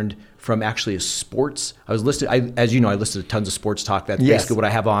learned from actually a sports. I listen to tons of sports talk. That's basically what I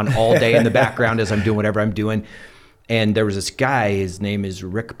have on all day in the background as I'm doing whatever I'm doing. And there was this guy, his name is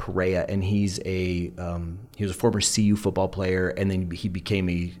Rick Perea, and he was a former CU football player, and then he became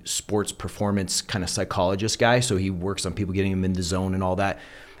a sports performance kind of psychologist guy. So he works on people getting them in the zone and all that.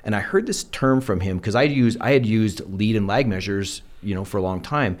 And I heard this term from him because I had used lead and lag measures, for a long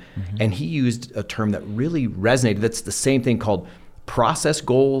time. Mm-hmm. And he used a term that really resonated. That's the same thing called process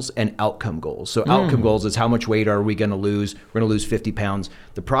goals and outcome goals. So outcome goals is how much weight are we going to lose? We're going to lose 50 pounds.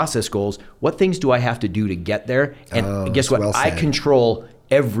 The process goals, what things do I have to do to get there? And guess what? Well I control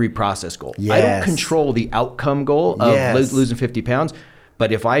every process goal. Yes. I don't control the outcome goal of losing 50 pounds.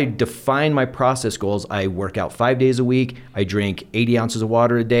 But if I define my process goals, I work out 5 days a week, I drink 80 ounces of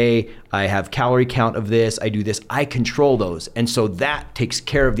water a day, I have calorie count of this, I do this, I control those. And so that takes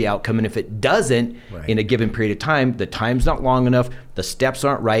care of the outcome. And if it doesn't in a given period of time, the time's not long enough, the steps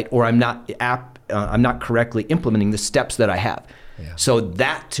aren't right, or I'm not correctly implementing the steps that I have. Yeah. So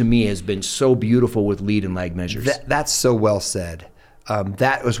that to me has been so beautiful with lead and lag measures. That's so well said.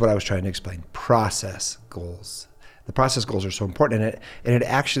 That was what I was trying to explain. Process goals. The process goals are so important, and it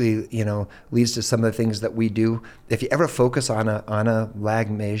actually leads to some of the things that we do. If you ever focus on a lag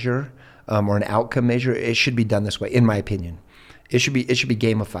measure or an outcome measure, it should be done this way, in my opinion. It should be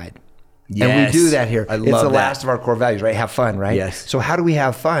gamified. Yes. And we do that here. It's the last of our core values, right? Have fun, right? Yes. So how do we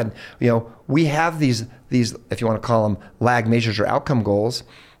have fun? We have these, if you want to call them lag measures or outcome goals,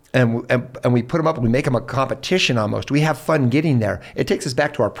 and we put them up and we make them a competition almost. We have fun getting there. It takes us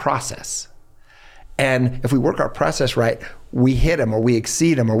back to our process. And if we work our process right, we hit them or we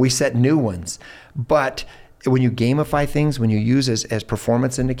exceed them or we set new ones. But when you gamify things, when you use as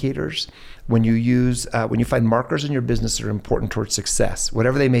performance indicators, when you find markers in your business that are important towards success,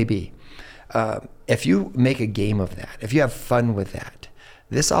 whatever they may be, if you make a game of that, if you have fun with that,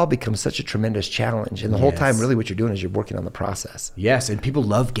 this all becomes such a tremendous challenge. And the whole time, really what you're doing is you're working on the process. Yes, and people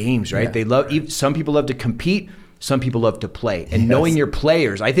love games, right? They love, some people love to compete, some people love to play. And knowing your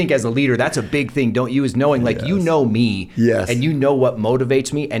players, I think as a leader, that's a big thing, don't you? Is knowing, like, you know me, and you know what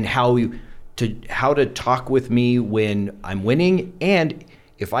motivates me and how to talk with me when I'm winning. And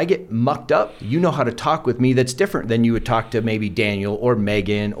if I get mucked up, you know how to talk with me that's different than you would talk to maybe Daniel or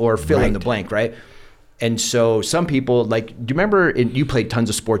Megan or fill in the blank, right? And so some people, like, do you remember, you played tons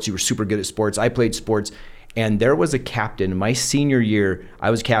of sports, you were super good at sports, I played sports, and there was a captain. My senior year,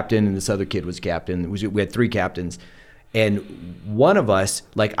 I was captain and this other kid was captain. We had 3 captains. And one of us,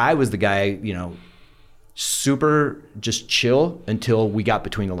 like, I was the guy, super just chill until we got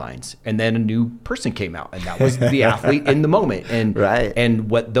between the lines. And then a new person came out, and that was the athlete in the moment. And and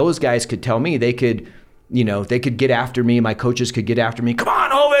what those guys could tell me, they could get after me. My coaches could get after me. Come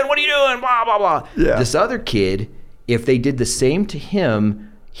on, Hovind, what are you doing? Blah, blah, blah. Yeah. This other kid, if they did the same to him,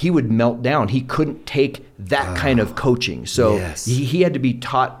 he would melt down. He couldn't take that kind of coaching. So he had to be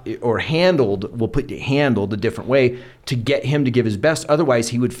taught or handled a different way to get him to give his best. Otherwise,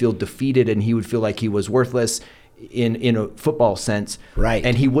 he would feel defeated and he would feel like he was worthless in a football sense. Right.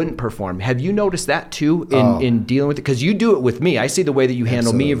 And he wouldn't perform. Have you noticed that too in dealing with it? Because you do it with me. I see the way that you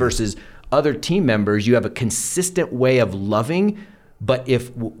handle me versus other team members. You have a consistent way of loving, but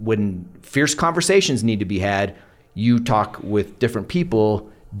when fierce conversations need to be had, you talk with different people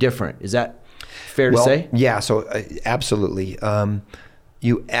different. Is that fair to say? Yeah, so absolutely.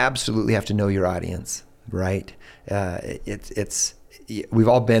 You absolutely have to know your audience, right? We've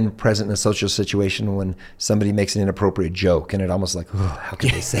all been present in a social situation when somebody makes an inappropriate joke and it almost like, oh, how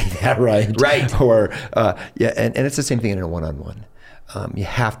can they say that, right? Right. Or, and it's the same thing in a one-on-one. You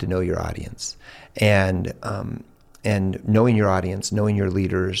have to know your audience. And knowing your audience, knowing your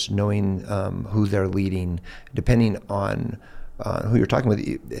leaders, knowing who they're leading, depending on who you're talking with,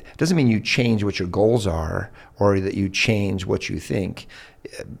 it doesn't mean you change what your goals are or that you change what you think.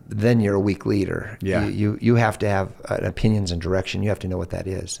 Then you're a weak leader. Yeah. You have to have opinions and direction. You have to know what that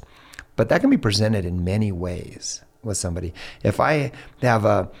is. But that can be presented in many ways with somebody. If I have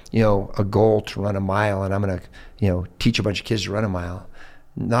a goal to run a mile and I'm going to teach a bunch of kids to run a mile,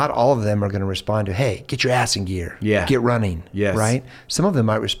 not all of them are going to respond to, hey, get your ass in gear, get running, right? Some of them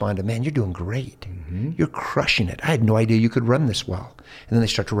might respond to, man, you're doing great. Mm-hmm. You're crushing it. I had no idea you could run this well. And then they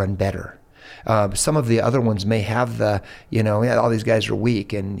start to run better. Some of the other ones may have the, all these guys are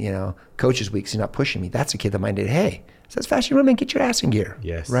weak and, coach is weak, so he's not pushing me. That's a kid that might say, hey, so as fast as you run, man, get your ass in gear,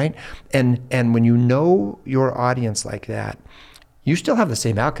 right? And when you know your audience like that, you still have the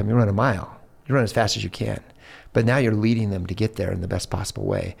same outcome. You run a mile. You run as fast as you can. But now you're leading them to get there in the best possible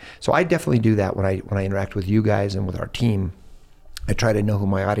way. So I definitely do that when I interact with you guys and with our team. I try to know who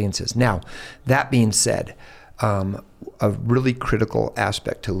my audience is. Now, that being said, a really critical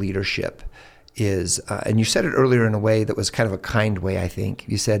aspect to leadership is, and you said it earlier in a way that was kind of a kind way, I think.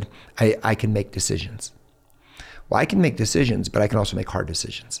 You said, I can make decisions. Well, I can make decisions, but I can also make hard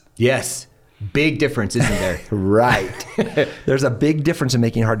decisions. Yes. Big difference, isn't there? Right. There's a big difference in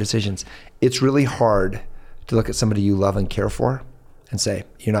making hard decisions. It's really hard to look at somebody you love and care for and say,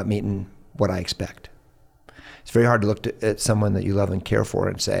 you're not meeting what I expect. It's very hard to look at someone that you love and care for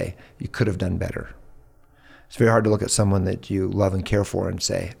and say, you could have done better. It's very hard to look at someone that you love and care for and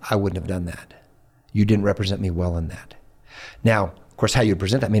say, I wouldn't have done that. You didn't represent me well in that. Now, of course, how you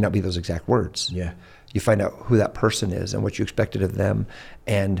present that may not be those exact words. Yeah. You find out who that person is and what you expected of them,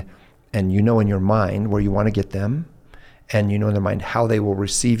 and you know in your mind where you want to get them, and you know in their mind how they will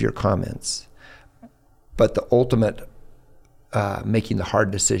receive your comments. But the ultimate making the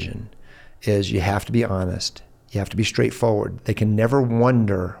hard decision is you have to be honest. You have to be straightforward. They can never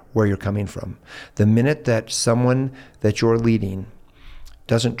wonder where you're coming from. The minute that someone that you're leading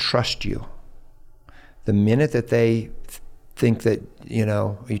doesn't trust you, the minute that they think that,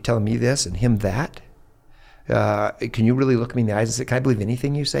 are you telling me this and him that? Can you really look me in the eyes and say, can I believe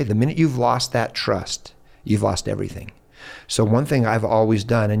anything you say? The minute you've lost that trust, you've lost everything. So one thing I've always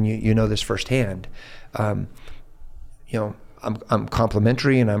done, and you know this firsthand, I'm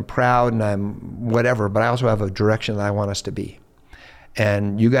complimentary and I'm proud and I'm whatever, but I also have a direction that I want us to be.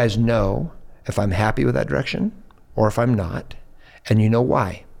 And you guys know if I'm happy with that direction or if I'm not, and you know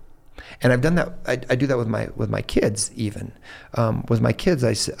why. And I've done that. I do that with my kids even. With my kids,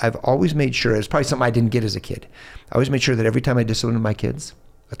 I've always made sure, it's probably something I didn't get as a kid. I always made sure that every time I disciplined my kids,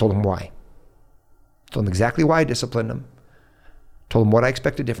 I told them why. I told them exactly why I disciplined them, told them what I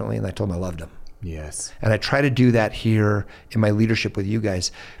expected differently, and I told them I loved them. Yes. And I try to do that here in my leadership with you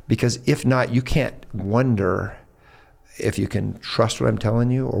guys, because if not, you can't wonder if you can trust what I'm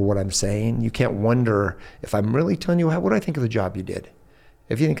telling you or what I'm saying, you can't wonder if I'm really telling you, what do I think of the job you did?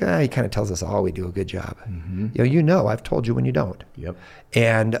 If you think, he kind of tells us all we do a good job. Mm-hmm. I've told you when you don't. Yep.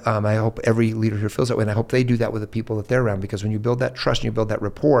 And I hope every leader here feels that way. And I hope they do that with the people that they're around, because when you build that trust and you build that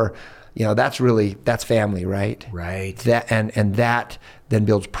rapport, that's family, right? Right. That and that then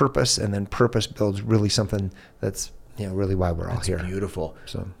builds purpose, and then purpose builds really something that's, really why we're all here. Beautiful.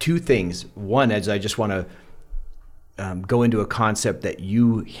 So 2 things. One, as I just want to go into a concept that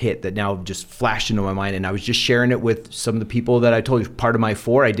you hit that now just flashed into my mind, and I was just sharing it with some of the people that I told you, part of my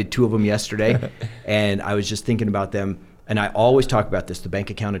 4. I did 2 of them yesterday, and I was just thinking about them. And I always talk about this: the bank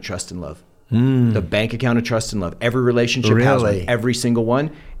account of trust and love. The bank account of trust and love. Every relationship has one, every single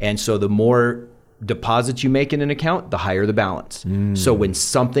one. And so the more deposits you make in an account, the higher the balance. So when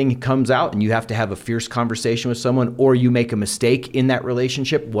something comes out and you have to have a fierce conversation with someone, or you make a mistake in that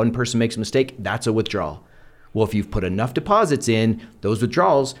relationship, one person makes a mistake, that's a withdrawal. Well, if you've put enough deposits in, those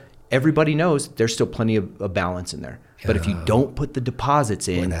withdrawals, everybody knows there's still plenty of balance in there. But if you don't put the deposits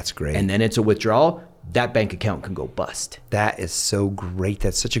in, that's great. And then it's a withdrawal, that bank account can go bust. That is so great.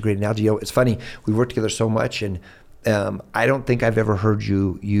 That's such a great analogy. It's funny, we work together so much, and I don't think I've ever heard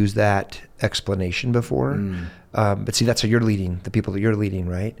you use that explanation before. But see, that's how you're leading, the people that you're leading,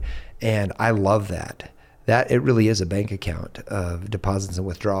 right? And I love that. That it really is a bank account of deposits and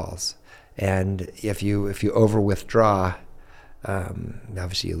withdrawals. And if you over withdraw,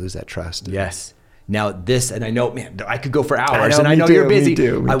 obviously you lose that trust. Yes. Now this, and I know, man, I could go for hours, and I know too, you're busy. Me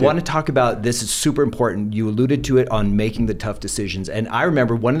too. I want to talk about this. Is super important. You alluded to it on making the tough decisions. And I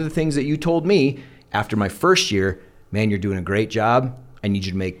remember one of the things that you told me after my first year, man, you're doing a great job. I need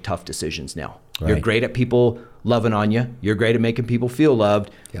you to make tough decisions now. Right. You're great at people loving on you. You're great at making people feel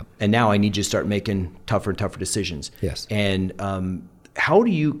loved. Yep. And now I need you to start making tougher and tougher decisions. Yes. And how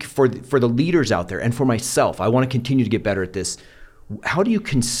do you, for the leaders out there and for myself, I want to continue to get better at this. How do you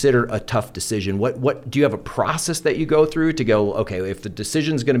consider a tough decision? What do you have a process that you go through to go, okay, if the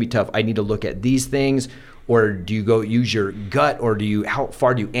decision is going to be tough, I need to look at these things? Or do you go use your gut, or how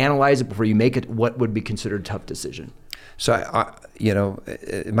far do you analyze it before you make it? What would be considered a tough decision? So,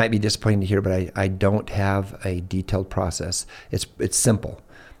 it might be disappointing to hear, but I don't have a detailed process. It's simple.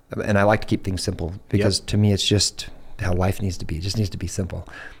 And I like to keep things simple, because to me, it's just how life needs to be. It just needs to be simple.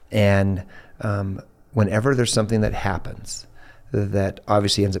 And whenever there's something that happens that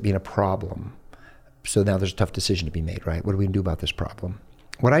obviously ends up being a problem, so now there's a tough decision to be made, right? What are we going to do about this problem?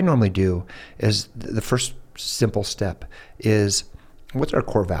 What I normally do is the first simple step is, what's our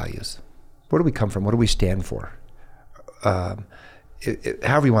core values? Where do we come from? What do we stand for? However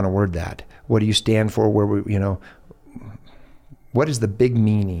you want to word that. What do you stand for? What is the big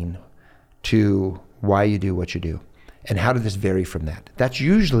meaning to why you do what you do? And how did this vary from that? That's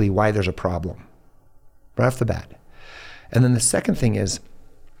usually why there's a problem, right off the bat. And then the second thing is,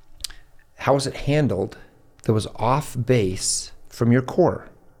 how was it handled that was off base from your core?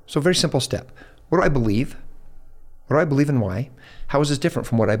 So a very simple step. What do I believe? What do I believe and why? How is this different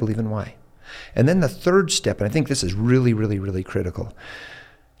from what I believe and why? And then the third step, and I think this is really, really, really critical,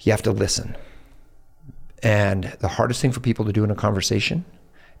 you have to listen. And the hardest thing for people to do in a conversation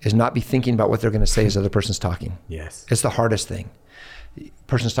is not be thinking about what they're going to say as the other person's talking. Yes. It's the hardest thing.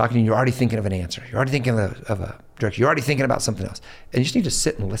 Person's talking to you, you're already thinking of an answer. You're already thinking of a direction. You're already thinking about something else. And you just need to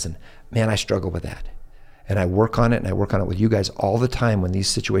sit and listen. Man, I struggle with that. And I work on it, and I work on it with you guys all the time when these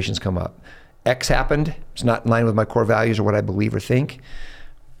situations come up. X happened. It's not in line with my core values or what I believe or think.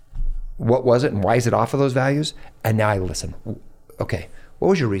 What was it, and why is it off of those values? And now I listen. Okay, what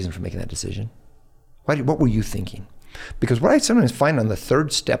was your reason for making that decision? What were you thinking? Because what I sometimes find on the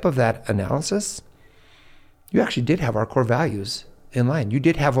third step of that analysis, you actually did have our core values in line. You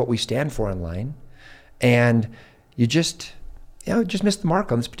did have what we stand for in line, and you just missed the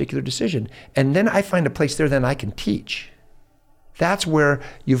mark on this particular decision. And then I find a place there then I can teach. That's where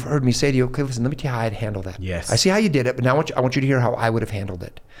you've heard me say to you, okay, listen, let me tell you how I'd handle that. Yes. I see how you did it, but now I want you to hear how I would have handled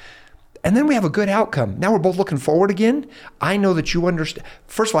it. And then we have a good outcome. Now we're both looking forward again. I know that you understand.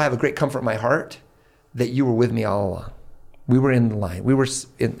 First of all, I have a great comfort in my heart that you were with me all along. We were in the line. We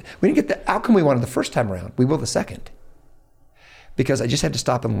didn't get the outcome we wanted the first time around. We will the second. Because I just had to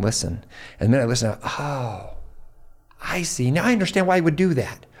stop and listen. And then I listened, oh, I see. Now I understand why he would do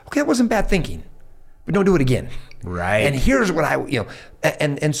that. Okay, that wasn't bad thinking, but don't do it again. Right. And here's what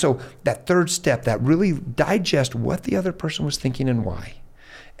and so that third step, that really digest what the other person was thinking and why.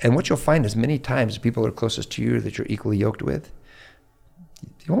 And what you'll find is many times people are closest to you that you're equally yoked with,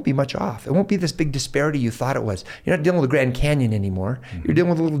 You won't be much off. It won't be this big disparity you thought it was. You're not dealing with the Grand Canyon anymore. Mm-hmm. You're dealing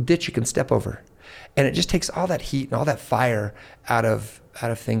with a little ditch you can step over. And it just takes all that heat and all that fire out of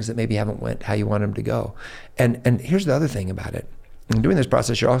things that maybe haven't went how you want them to go. And here's the other thing about it. In doing this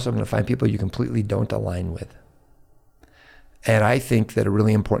process, you're also going to find people you completely don't align with. And I think that a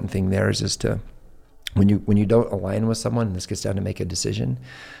really important thing there is to, when you don't align with someone, and this gets down to make a decision,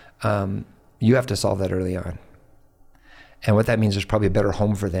 you have to solve that early on. And what that means is probably a better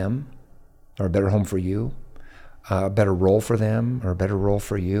home for them, or a better home for you, a better role for them, or a better role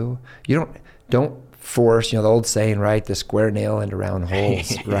for you. You don't force, the old saying, right? The square nail into round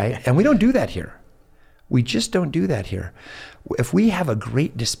holes, right? And we don't do that here. We just don't do that here. If we have a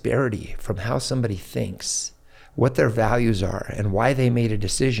great disparity from how somebody thinks, what their values are, and why they made a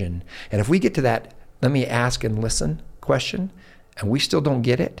decision, and if we get to that, let me ask and listen question, and we still don't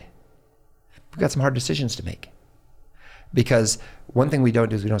get it, we've got some hard decisions to make. Because one thing we don't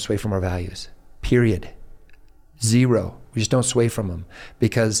do is we don't sway from our values, period. Zero. We just don't sway from them.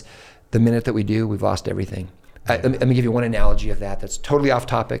 Because the minute that we do, we've lost everything. Let me give you one analogy of that that's totally off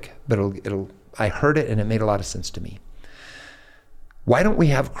topic, but I heard it and it made a lot of sense to me. Why don't we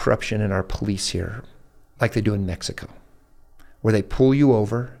have corruption in our police here like they do in Mexico, where they pull you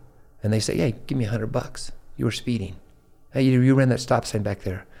over and they say, hey, give me $100. You were speeding. Hey, you ran that stop sign back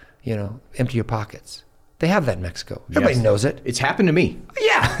there. Empty your pockets. They have that in Mexico. Everybody knows it. It's happened to me.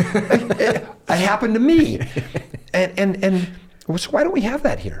 Yeah, it happened to me. And so why don't we have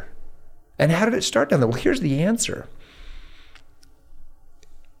that here? And how did it start down there? Well, here's the answer.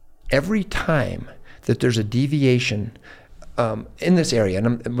 Every time that there's a deviation in this area,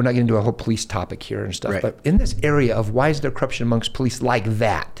 and we're not getting into a whole police topic here and stuff, right, but in this area of why is there corruption amongst police like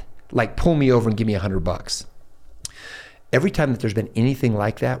that, like pull me over and give me $100. Every time that there's been anything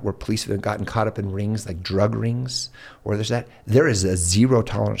like that, where police have gotten caught up in rings, like drug rings, or there is a zero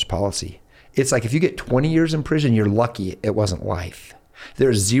tolerance policy. It's like if you get 20 years in prison, you're lucky it wasn't life.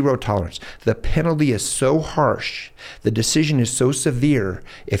 There's zero tolerance. The penalty is so harsh. The decision is so severe.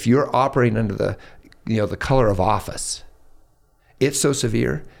 If you're operating under the color of office, it's so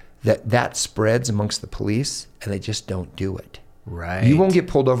severe that spreads amongst the police, and they just don't do it. Right. You won't get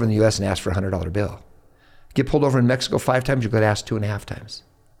pulled over in the U.S. and ask for a $100 bill. Get pulled over in Mexico 5 times, you'll get asked 2.5 times,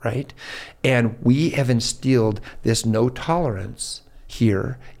 right? And we have instilled this no tolerance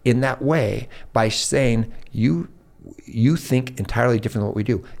here in that way by saying you think entirely different than what we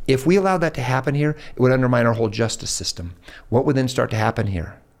do. If we allowed that to happen here, it would undermine our whole justice system. What would then start to happen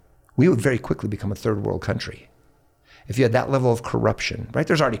here? We would very quickly become a third world country. If you had that level of corruption, right?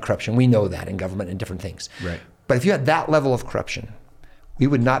 There's already corruption. We know that in government and different things. Right. But if you had that level of corruption, we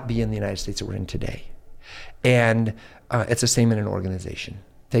would not be in the United States that we're in today. And it's the same in an organization.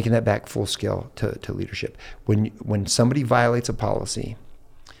 Taking that back full scale to leadership. When somebody violates a policy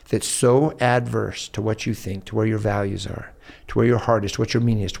that's so adverse to what you think, to where your values are, to where your heart is, to what your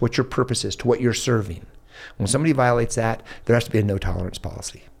meaning is, to what your purpose is, to what you're serving, when somebody violates that, there has to be a no tolerance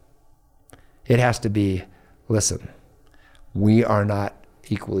policy. It has to be, listen, we are not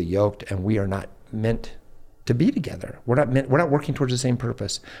equally yoked, and we are not meant to be together. We're not working towards the same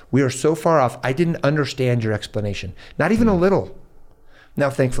purpose. We are so far off. I didn't understand your explanation. Not even a little. Now,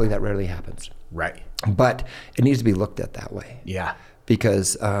 thankfully, that rarely happens. Right. But it needs to be looked at that way. Yeah.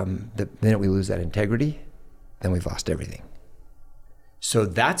 Because the minute we lose that integrity, then we've lost everything. So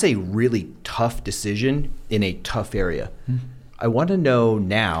that's a really tough decision in a tough area. Mm-hmm. I want to know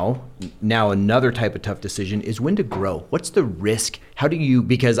now another type of tough decision is when to grow. What's the risk? How do you,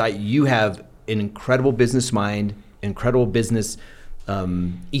 because you have an incredible business mind, incredible business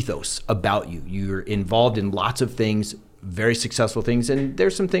ethos about you. You're involved in lots of things, very successful things, and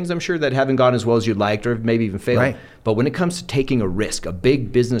there's some things I'm sure that haven't gone as well as you'd liked or maybe even failed. Right. But when it comes to taking a risk, a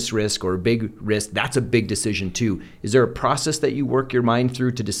big business risk or a big risk, that's a big decision too. Is there a process that you work your mind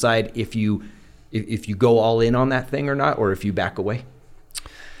through to decide if you go all in on that thing or not, or if you back away?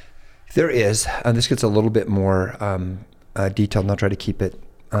 There is. This gets a little bit more detailed, and I'll try to keep it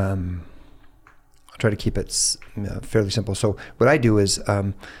fairly simple. So what I do is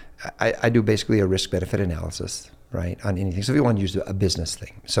I do basically a risk-benefit analysis, right, on anything. So if you want to use a business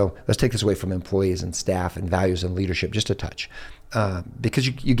thing. So let's take this away from employees and staff and values and leadership just a touch, because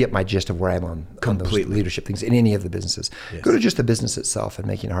you get my gist of where I'm on those leadership things in any of the businesses. Yes. Go to just the business itself and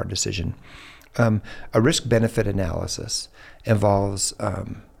making a hard decision. A risk-benefit analysis involves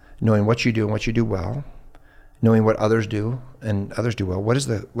knowing what you do and what you do well, knowing what others do and others do well. What is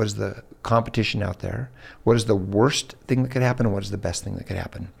the competition out there? What is the worst thing that could happen, and what is the best thing that could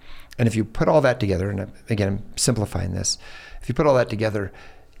happen? And if you put all that together, and again, I'm simplifying this, if you put all that together,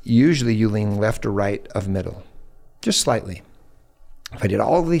 usually you lean left or right of middle, just slightly. if I did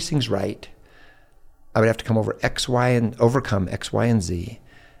all of these things right, I would have to overcome X, Y, and Z,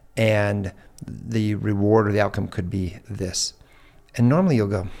 and the reward or the outcome could be this. And normally you'll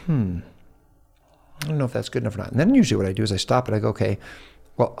go, I don't know if that's good enough or not. And then usually what I do is I stop and I go, okay,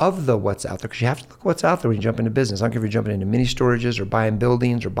 well, of the what's out there, because you have to look what's out there when you jump into business. I don't care if you're jumping into mini storages or buying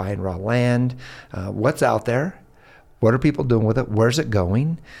buildings or buying raw land. What's out there? What are people doing with it? Where's it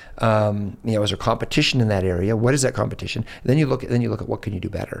going? Is there competition in that area? What is that competition? Then you look at what can you do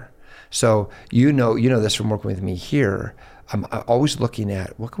better. So you know this from working with me here. I'm always looking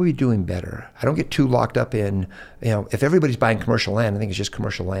at what can we be doing better. I don't get too locked up in, if everybody's buying commercial land, I think it's just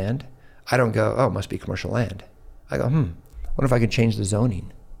commercial land. I don't go, oh, it must be commercial land. I go, what if I can change the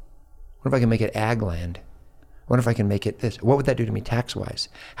zoning? What if I can make it ag land? What if I can make it this? What would that do to me tax-wise?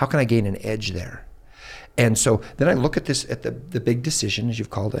 How can I gain an edge there? And so then I look at this, at the big decision, as you've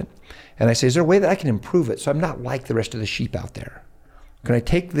called it, and I say, is there a way that I can improve it so I'm not like the rest of the sheep out there? Can I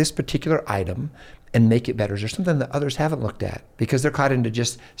take this particular item and make it better? Is there something that others haven't looked at because they're caught into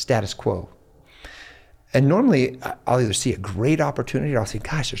just status quo? And normally I'll either see a great opportunity or I'll say,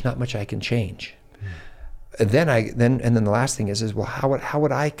 gosh, there's not much I can change. And then the last thing is well, how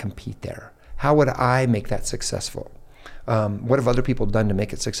would I compete there? How would I make that successful? What have other people done to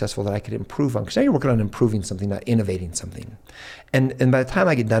make it successful that I could improve on? Because now you're working on improving something, not innovating something. And by the time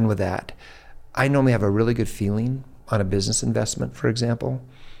I get done with that, I normally have a really good feeling on a business investment, for example,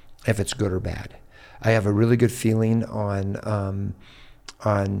 if it's good or bad. I have a really good feeling on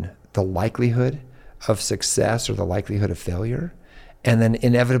the likelihood of success or the likelihood of failure. And then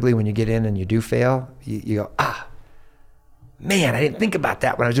inevitably when you get in and you do fail, you go, man, I didn't think about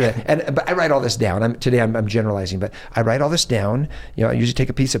that when I was doing that. But I write all this down. Today I'm generalizing, but I write all this down. I usually take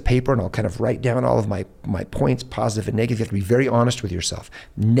a piece of paper and I'll kind of write down all of my points, positive and negative. You have to be very honest with yourself,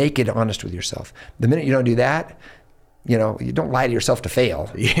 naked honest with yourself. The minute you don't do that, you don't lie to yourself to fail,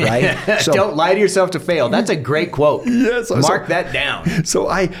 right? So, don't lie to yourself to fail. That's a great quote. Yes, Mark that down. So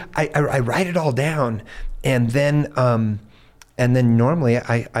I write it all down, and then normally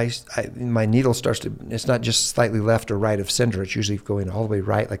my needle starts to. It's not just slightly left or right of center. It's usually going all the way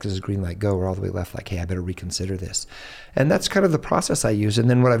right, like this is green light go, or all the way left, like hey, I better reconsider this. And that's kind of the process I use. And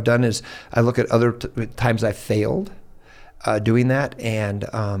then what I've done is I look at other times I've failed. Doing that, and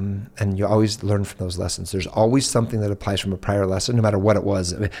you always learn from those lessons. There's always something that applies from a prior lesson, no matter what it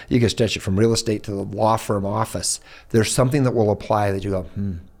was. I mean, you can stretch it from real estate to the law firm office. There's something that will apply that you go,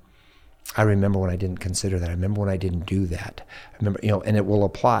 I remember when I didn't consider that. I remember when I didn't do that. I remember, and it will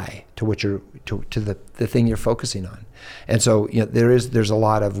apply to what to the thing you're focusing on. And so, there's a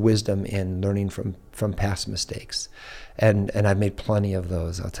lot of wisdom in learning from past mistakes. And I've made plenty of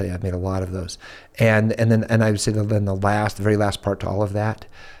those. I'll tell you, I've made a lot of those. And I would say then the very last part to all of that.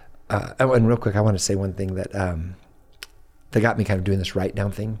 And real quick, I want to say one thing that got me kind of doing this write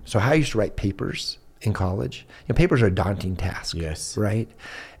down thing. So how I used to write papers in college. Papers are a daunting task. Yes. Right.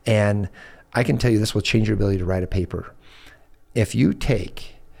 And I can tell you this will change your ability to write a paper. If you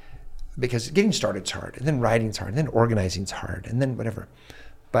because getting started is hard, and then writing's hard, and then organizing's hard, and then whatever.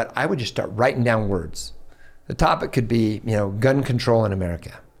 But I would just start writing down words. The topic could be, gun control in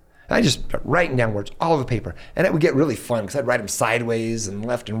America. And I just start writing down words all over paper. And it would get really fun because I'd write them sideways and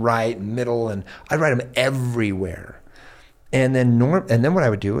left and right and middle, and I'd write them everywhere. And then what I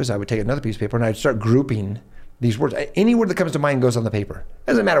would do is I would take another piece of paper and I'd start grouping these words. Any word that comes to mind goes on the paper.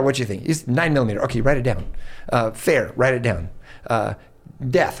 Doesn't matter what you think. It's 9mm. Okay, write it down. Fair, write it down.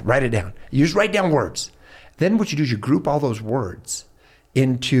 Death, write it down. You just write down words. Then what you do is you group all those words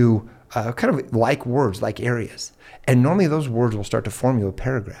into kind of like words, like areas. And normally those words will start to form you a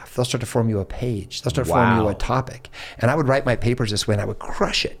paragraph. They'll start to form you a page. They'll start to form you a topic. And I would write my papers this way and I would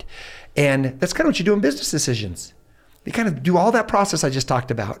crush it. And that's kind of what you do in business decisions. You kind of do all that process I just talked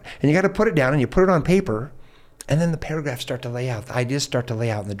about. And you got to put it down and you put it on paper. And then the paragraphs start to lay out. The ideas start to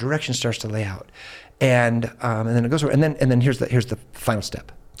lay out and the direction starts to lay out. And then it goes over. And then here's the final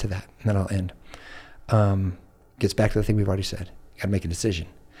step to that. And then I'll end. Gets back to the thing we've already said. You got to make a decision.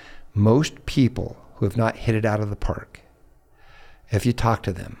 Most people who have not hit it out of the park, if you talk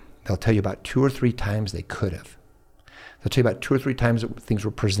to them, they'll tell you about 2 or 3 times they could have. They'll tell you about 2 or 3 times that things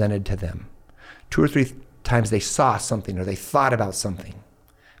were presented to them. 2 or 3 times they saw something or they thought about something.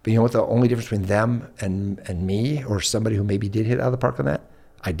 But you know what the only difference between them and me or somebody who maybe did hit it out of the park on that?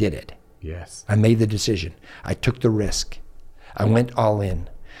 I did it. Yes. I made the decision. I took the risk. I went all in.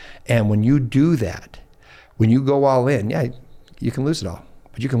 And when you do that, when you go all in, yeah, you can lose it all.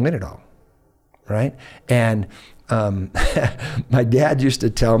 But you can win it all, right? And my dad used to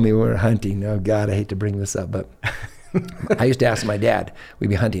tell me when we were hunting, oh God, I hate to bring this up, but I used to ask my dad, we'd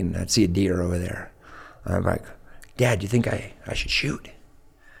be hunting and I'd see a deer over there. I'm like, Dad, do you think I should shoot?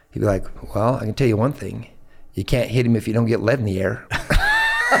 He'd be like, well, I can tell you one thing. You can't hit him if you don't get lead in the air.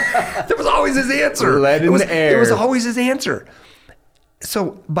 That was always his answer. Lead in the air. It was always his answer.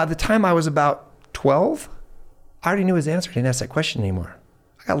 So by the time I was about 12, I already knew his answer. I didn't ask that question anymore.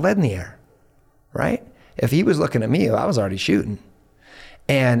 I got lead in the air, right? If he was looking at me, I was already shooting.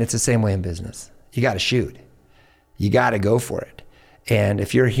 And it's the same way in business. You got to shoot. You got to go for it. And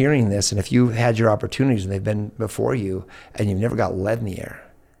if you're hearing this, and if you had your opportunities and they've been before you, and you've never got lead in the air,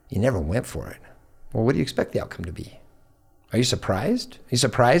 you never went for it, well, what do you expect the outcome to be? Are you surprised? Are you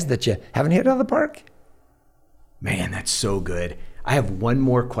surprised that you haven't hit it out of the park? Man, that's so good. I have one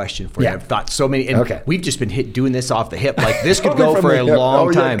more question for you. Yeah. I've thought so many, and Okay. we've just been doing this off the hip. Like this could Totally go from for the a hip. long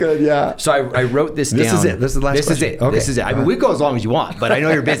Oh, yeah, time. good, yeah. So I wrote this down. This is it. This is the last This is question. it. Okay. This is it. I mean, we go as long as you want, but I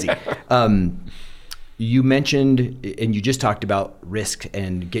know you're busy. You mentioned, and you just talked about risk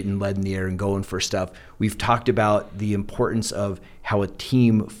and getting lead in the air and going for stuff. We've talked about the importance of how a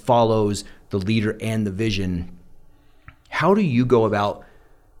team follows the leader and the vision. How do you go about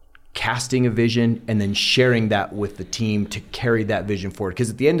casting a vision and then sharing that with the team to carry that vision forward?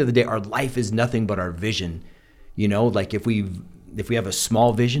 Because at the end of the day, our life is nothing but our vision. You know, like if we have a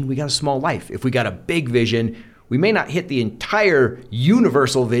small vision, we got a small life. If we got a big vision, we may not hit the entire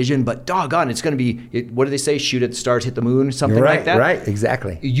universal vision, but doggone, it's going to be, what do they say? Shoot at the stars, hit the moon, something like that. Right,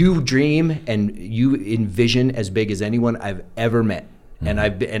 exactly. You dream and you envision as big as anyone I've ever met. And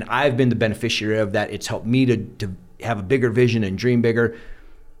I've been the beneficiary of that. It's helped me to have a bigger vision and dream bigger.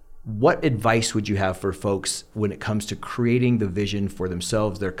 What advice would you have for folks when it comes to creating the vision for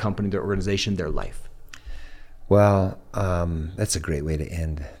themselves, their company, their organization, their life? Well, that's a great way to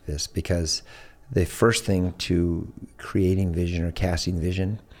end this, because the first thing to creating vision or casting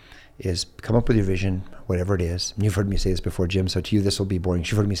vision is come up with your vision, whatever it is. And you've heard me say this before, Jim, so to you this will be boring.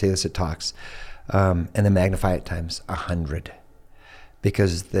 You've heard me say this at talks. And then magnify it times 100.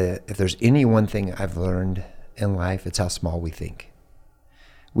 Because if there's any one thing I've learned in life, it's how small we think.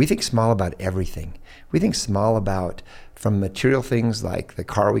 We think small about everything. We think small about, from material things like the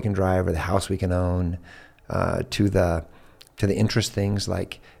car we can drive or the house we can own, to the interest things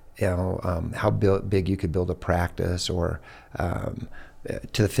like, you know, how big you could build a practice, or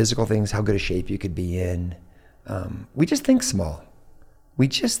to the physical things, how good a shape you could be in. We just think small. We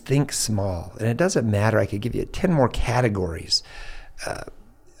just think small, and it doesn't matter. I could give you 10 more categories.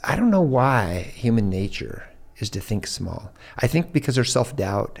 I don't know why human nature is to think small. I think because there's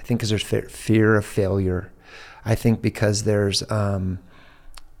self-doubt. I think because there's fear of failure. I think because there's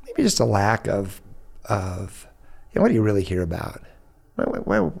maybe just a lack of you know, what do you really hear about?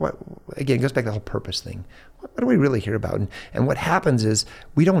 What, again, it goes back to the whole purpose thing. What do we really hear about? And what happens is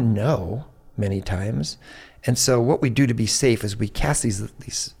we don't know many times. And so what we do to be safe is we cast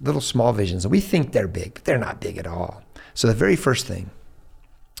these little small visions, and we think they're big, but they're not big at all. So the very first thing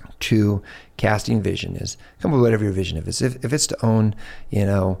to casting vision is come up with whatever your vision is. If it's to own, you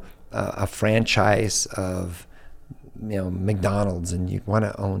know, a franchise of, you know, McDonald's, and you want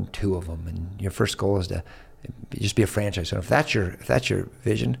to own 2 of them, and your first goal is to just be a franchise. So if that's your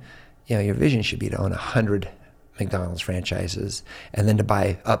vision, you know, your vision should be to own 100 McDonald's franchises, and then to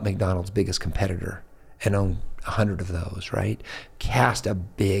buy up McDonald's biggest competitor and own 100 of those, right? Cast a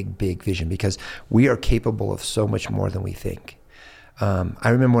big, big vision, because we are capable of so much more than we think. I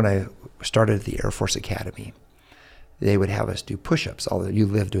remember when I started at the Air Force Academy, they would have us do push-ups. Although you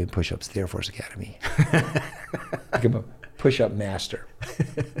live doing push-ups at the Air Force Academy. I'm a push-up master.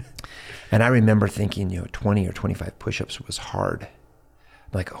 And I remember thinking, you know, 20 or 25 push-ups was hard.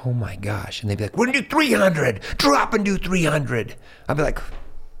 I'm like, oh my gosh. And they'd be like, we're gonna do 300. Drop and do 300. I'd be like,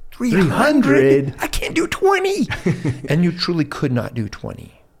 300? I can't do 20. And you truly could not do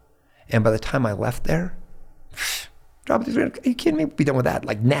 20. And by the time I left there, drop it to 300. Are you kidding me? Be done with that,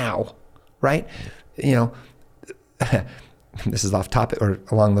 like now, right? You know, this is off topic, or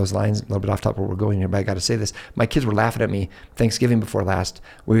along those lines, a little bit off topic where we're going here, but I got to say this. My kids were laughing at me Thanksgiving before last.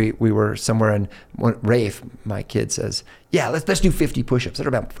 We were somewhere, and Rafe, my kid, says, yeah, let's do 50 push-ups.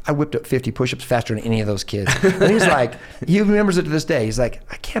 I whipped up 50 push-ups faster than any of those kids. And he's like, he remembers it to this day. He's like,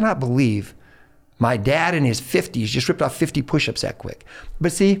 I cannot believe my dad in his 50s just ripped off 50 push-ups that quick.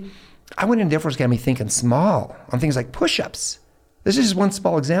 But see, I went into the Air Force Academy thinking small on things like push-ups. This is just one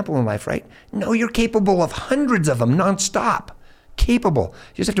small example in life, right? No, you're capable of hundreds of them nonstop. Capable.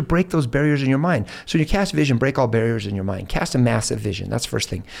 You just have to break those barriers in your mind. So when you cast vision, break all barriers in your mind. Cast a massive vision. That's the first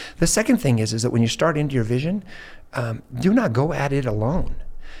thing. The second thing is that when you start into your vision, do not go at it alone.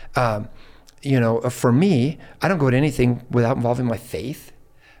 You know, for me, I don't go to anything without involving my faith,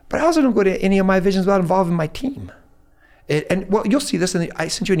 but I also don't go to any of my visions without involving my team. Well, you'll see this. I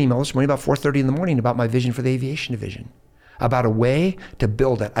sent you an email this morning about 4:30 in the morning about my vision for the aviation division, about a way to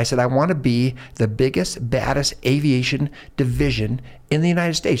build it. I said, I want to be the biggest, baddest aviation division in the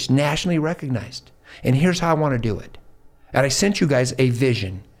United States, nationally recognized. And here's how I want to do it. And I sent you guys a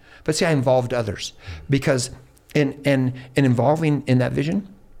vision. But see, I involved others because in involving in that vision,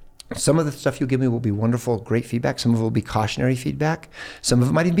 some of the stuff you give me will be wonderful, great feedback. Some of it will be cautionary feedback. Some of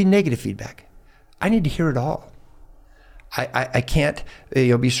it might even be negative feedback. I need to hear it all. I can't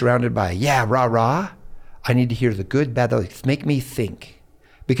be surrounded by, rah, rah. I need to hear the good, bad, make me think.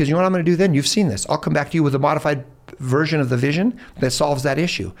 Because you know what I'm going to do then? You've seen this. I'll come back to you with a modified version of the vision that solves that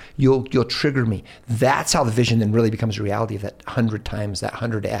issue. You'll trigger me. That's how the vision then really becomes a reality of that 100 times, that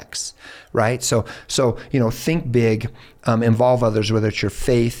 100x, right? So think big, involve others, whether it's your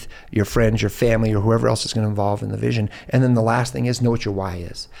faith, your friends, your family, or whoever else is going to involve in the vision. And then the last thing is know what your why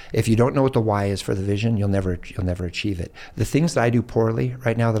is. If you don't know what the why is for the vision, you'll never achieve it. The things that I do poorly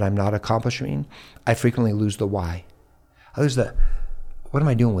right now that I'm not accomplishing, I frequently lose the why. I lose what am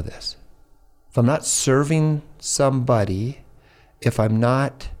I doing with this? If I'm not serving somebody, if I'm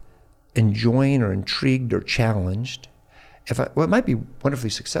not enjoying or intrigued or challenged, it might be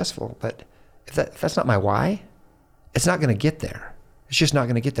wonderfully successful, but if that's not my why, it's not going to get there. It's just not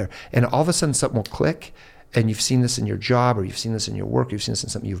going to get there. And all of a sudden something will click, and you've seen this in your job, or you've seen this in your work, or you've seen this in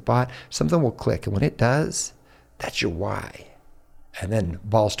something you've bought, something will click. And when it does, that's your why. And then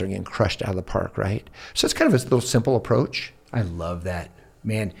balls start getting crushed out of the park, right? So it's kind of a little simple approach. I love that.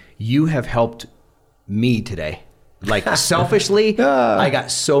 Man, you have helped me today. Like selfishly, I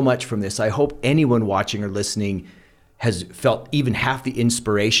got so much from this. I hope anyone watching or listening has felt even half the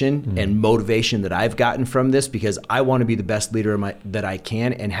inspiration and motivation that I've gotten from this, because I want to be the best leader that I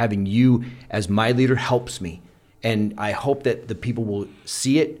can, and having you as my leader helps me. And I hope that the people will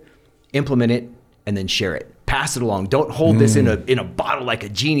see it, implement it, and then share it. Pass it along. Don't hold this in a bottle like a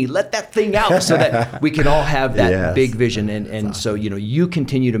genie. Let that thing out so that we can all have that big vision. And awesome. So, you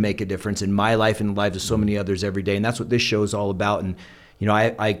continue to make a difference in my life and the lives of so many others every day. And that's what this show is all about. And,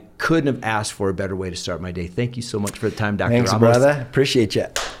 I couldn't have asked for a better way to start my day. Thank you so much for the time, Dr. Thanks, Ramos. brother. Appreciate you.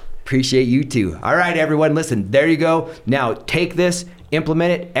 Appreciate you too. All right, everyone. Listen, there you go. Now take this,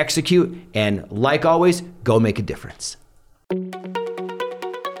 implement it, execute, and like always, go make a difference.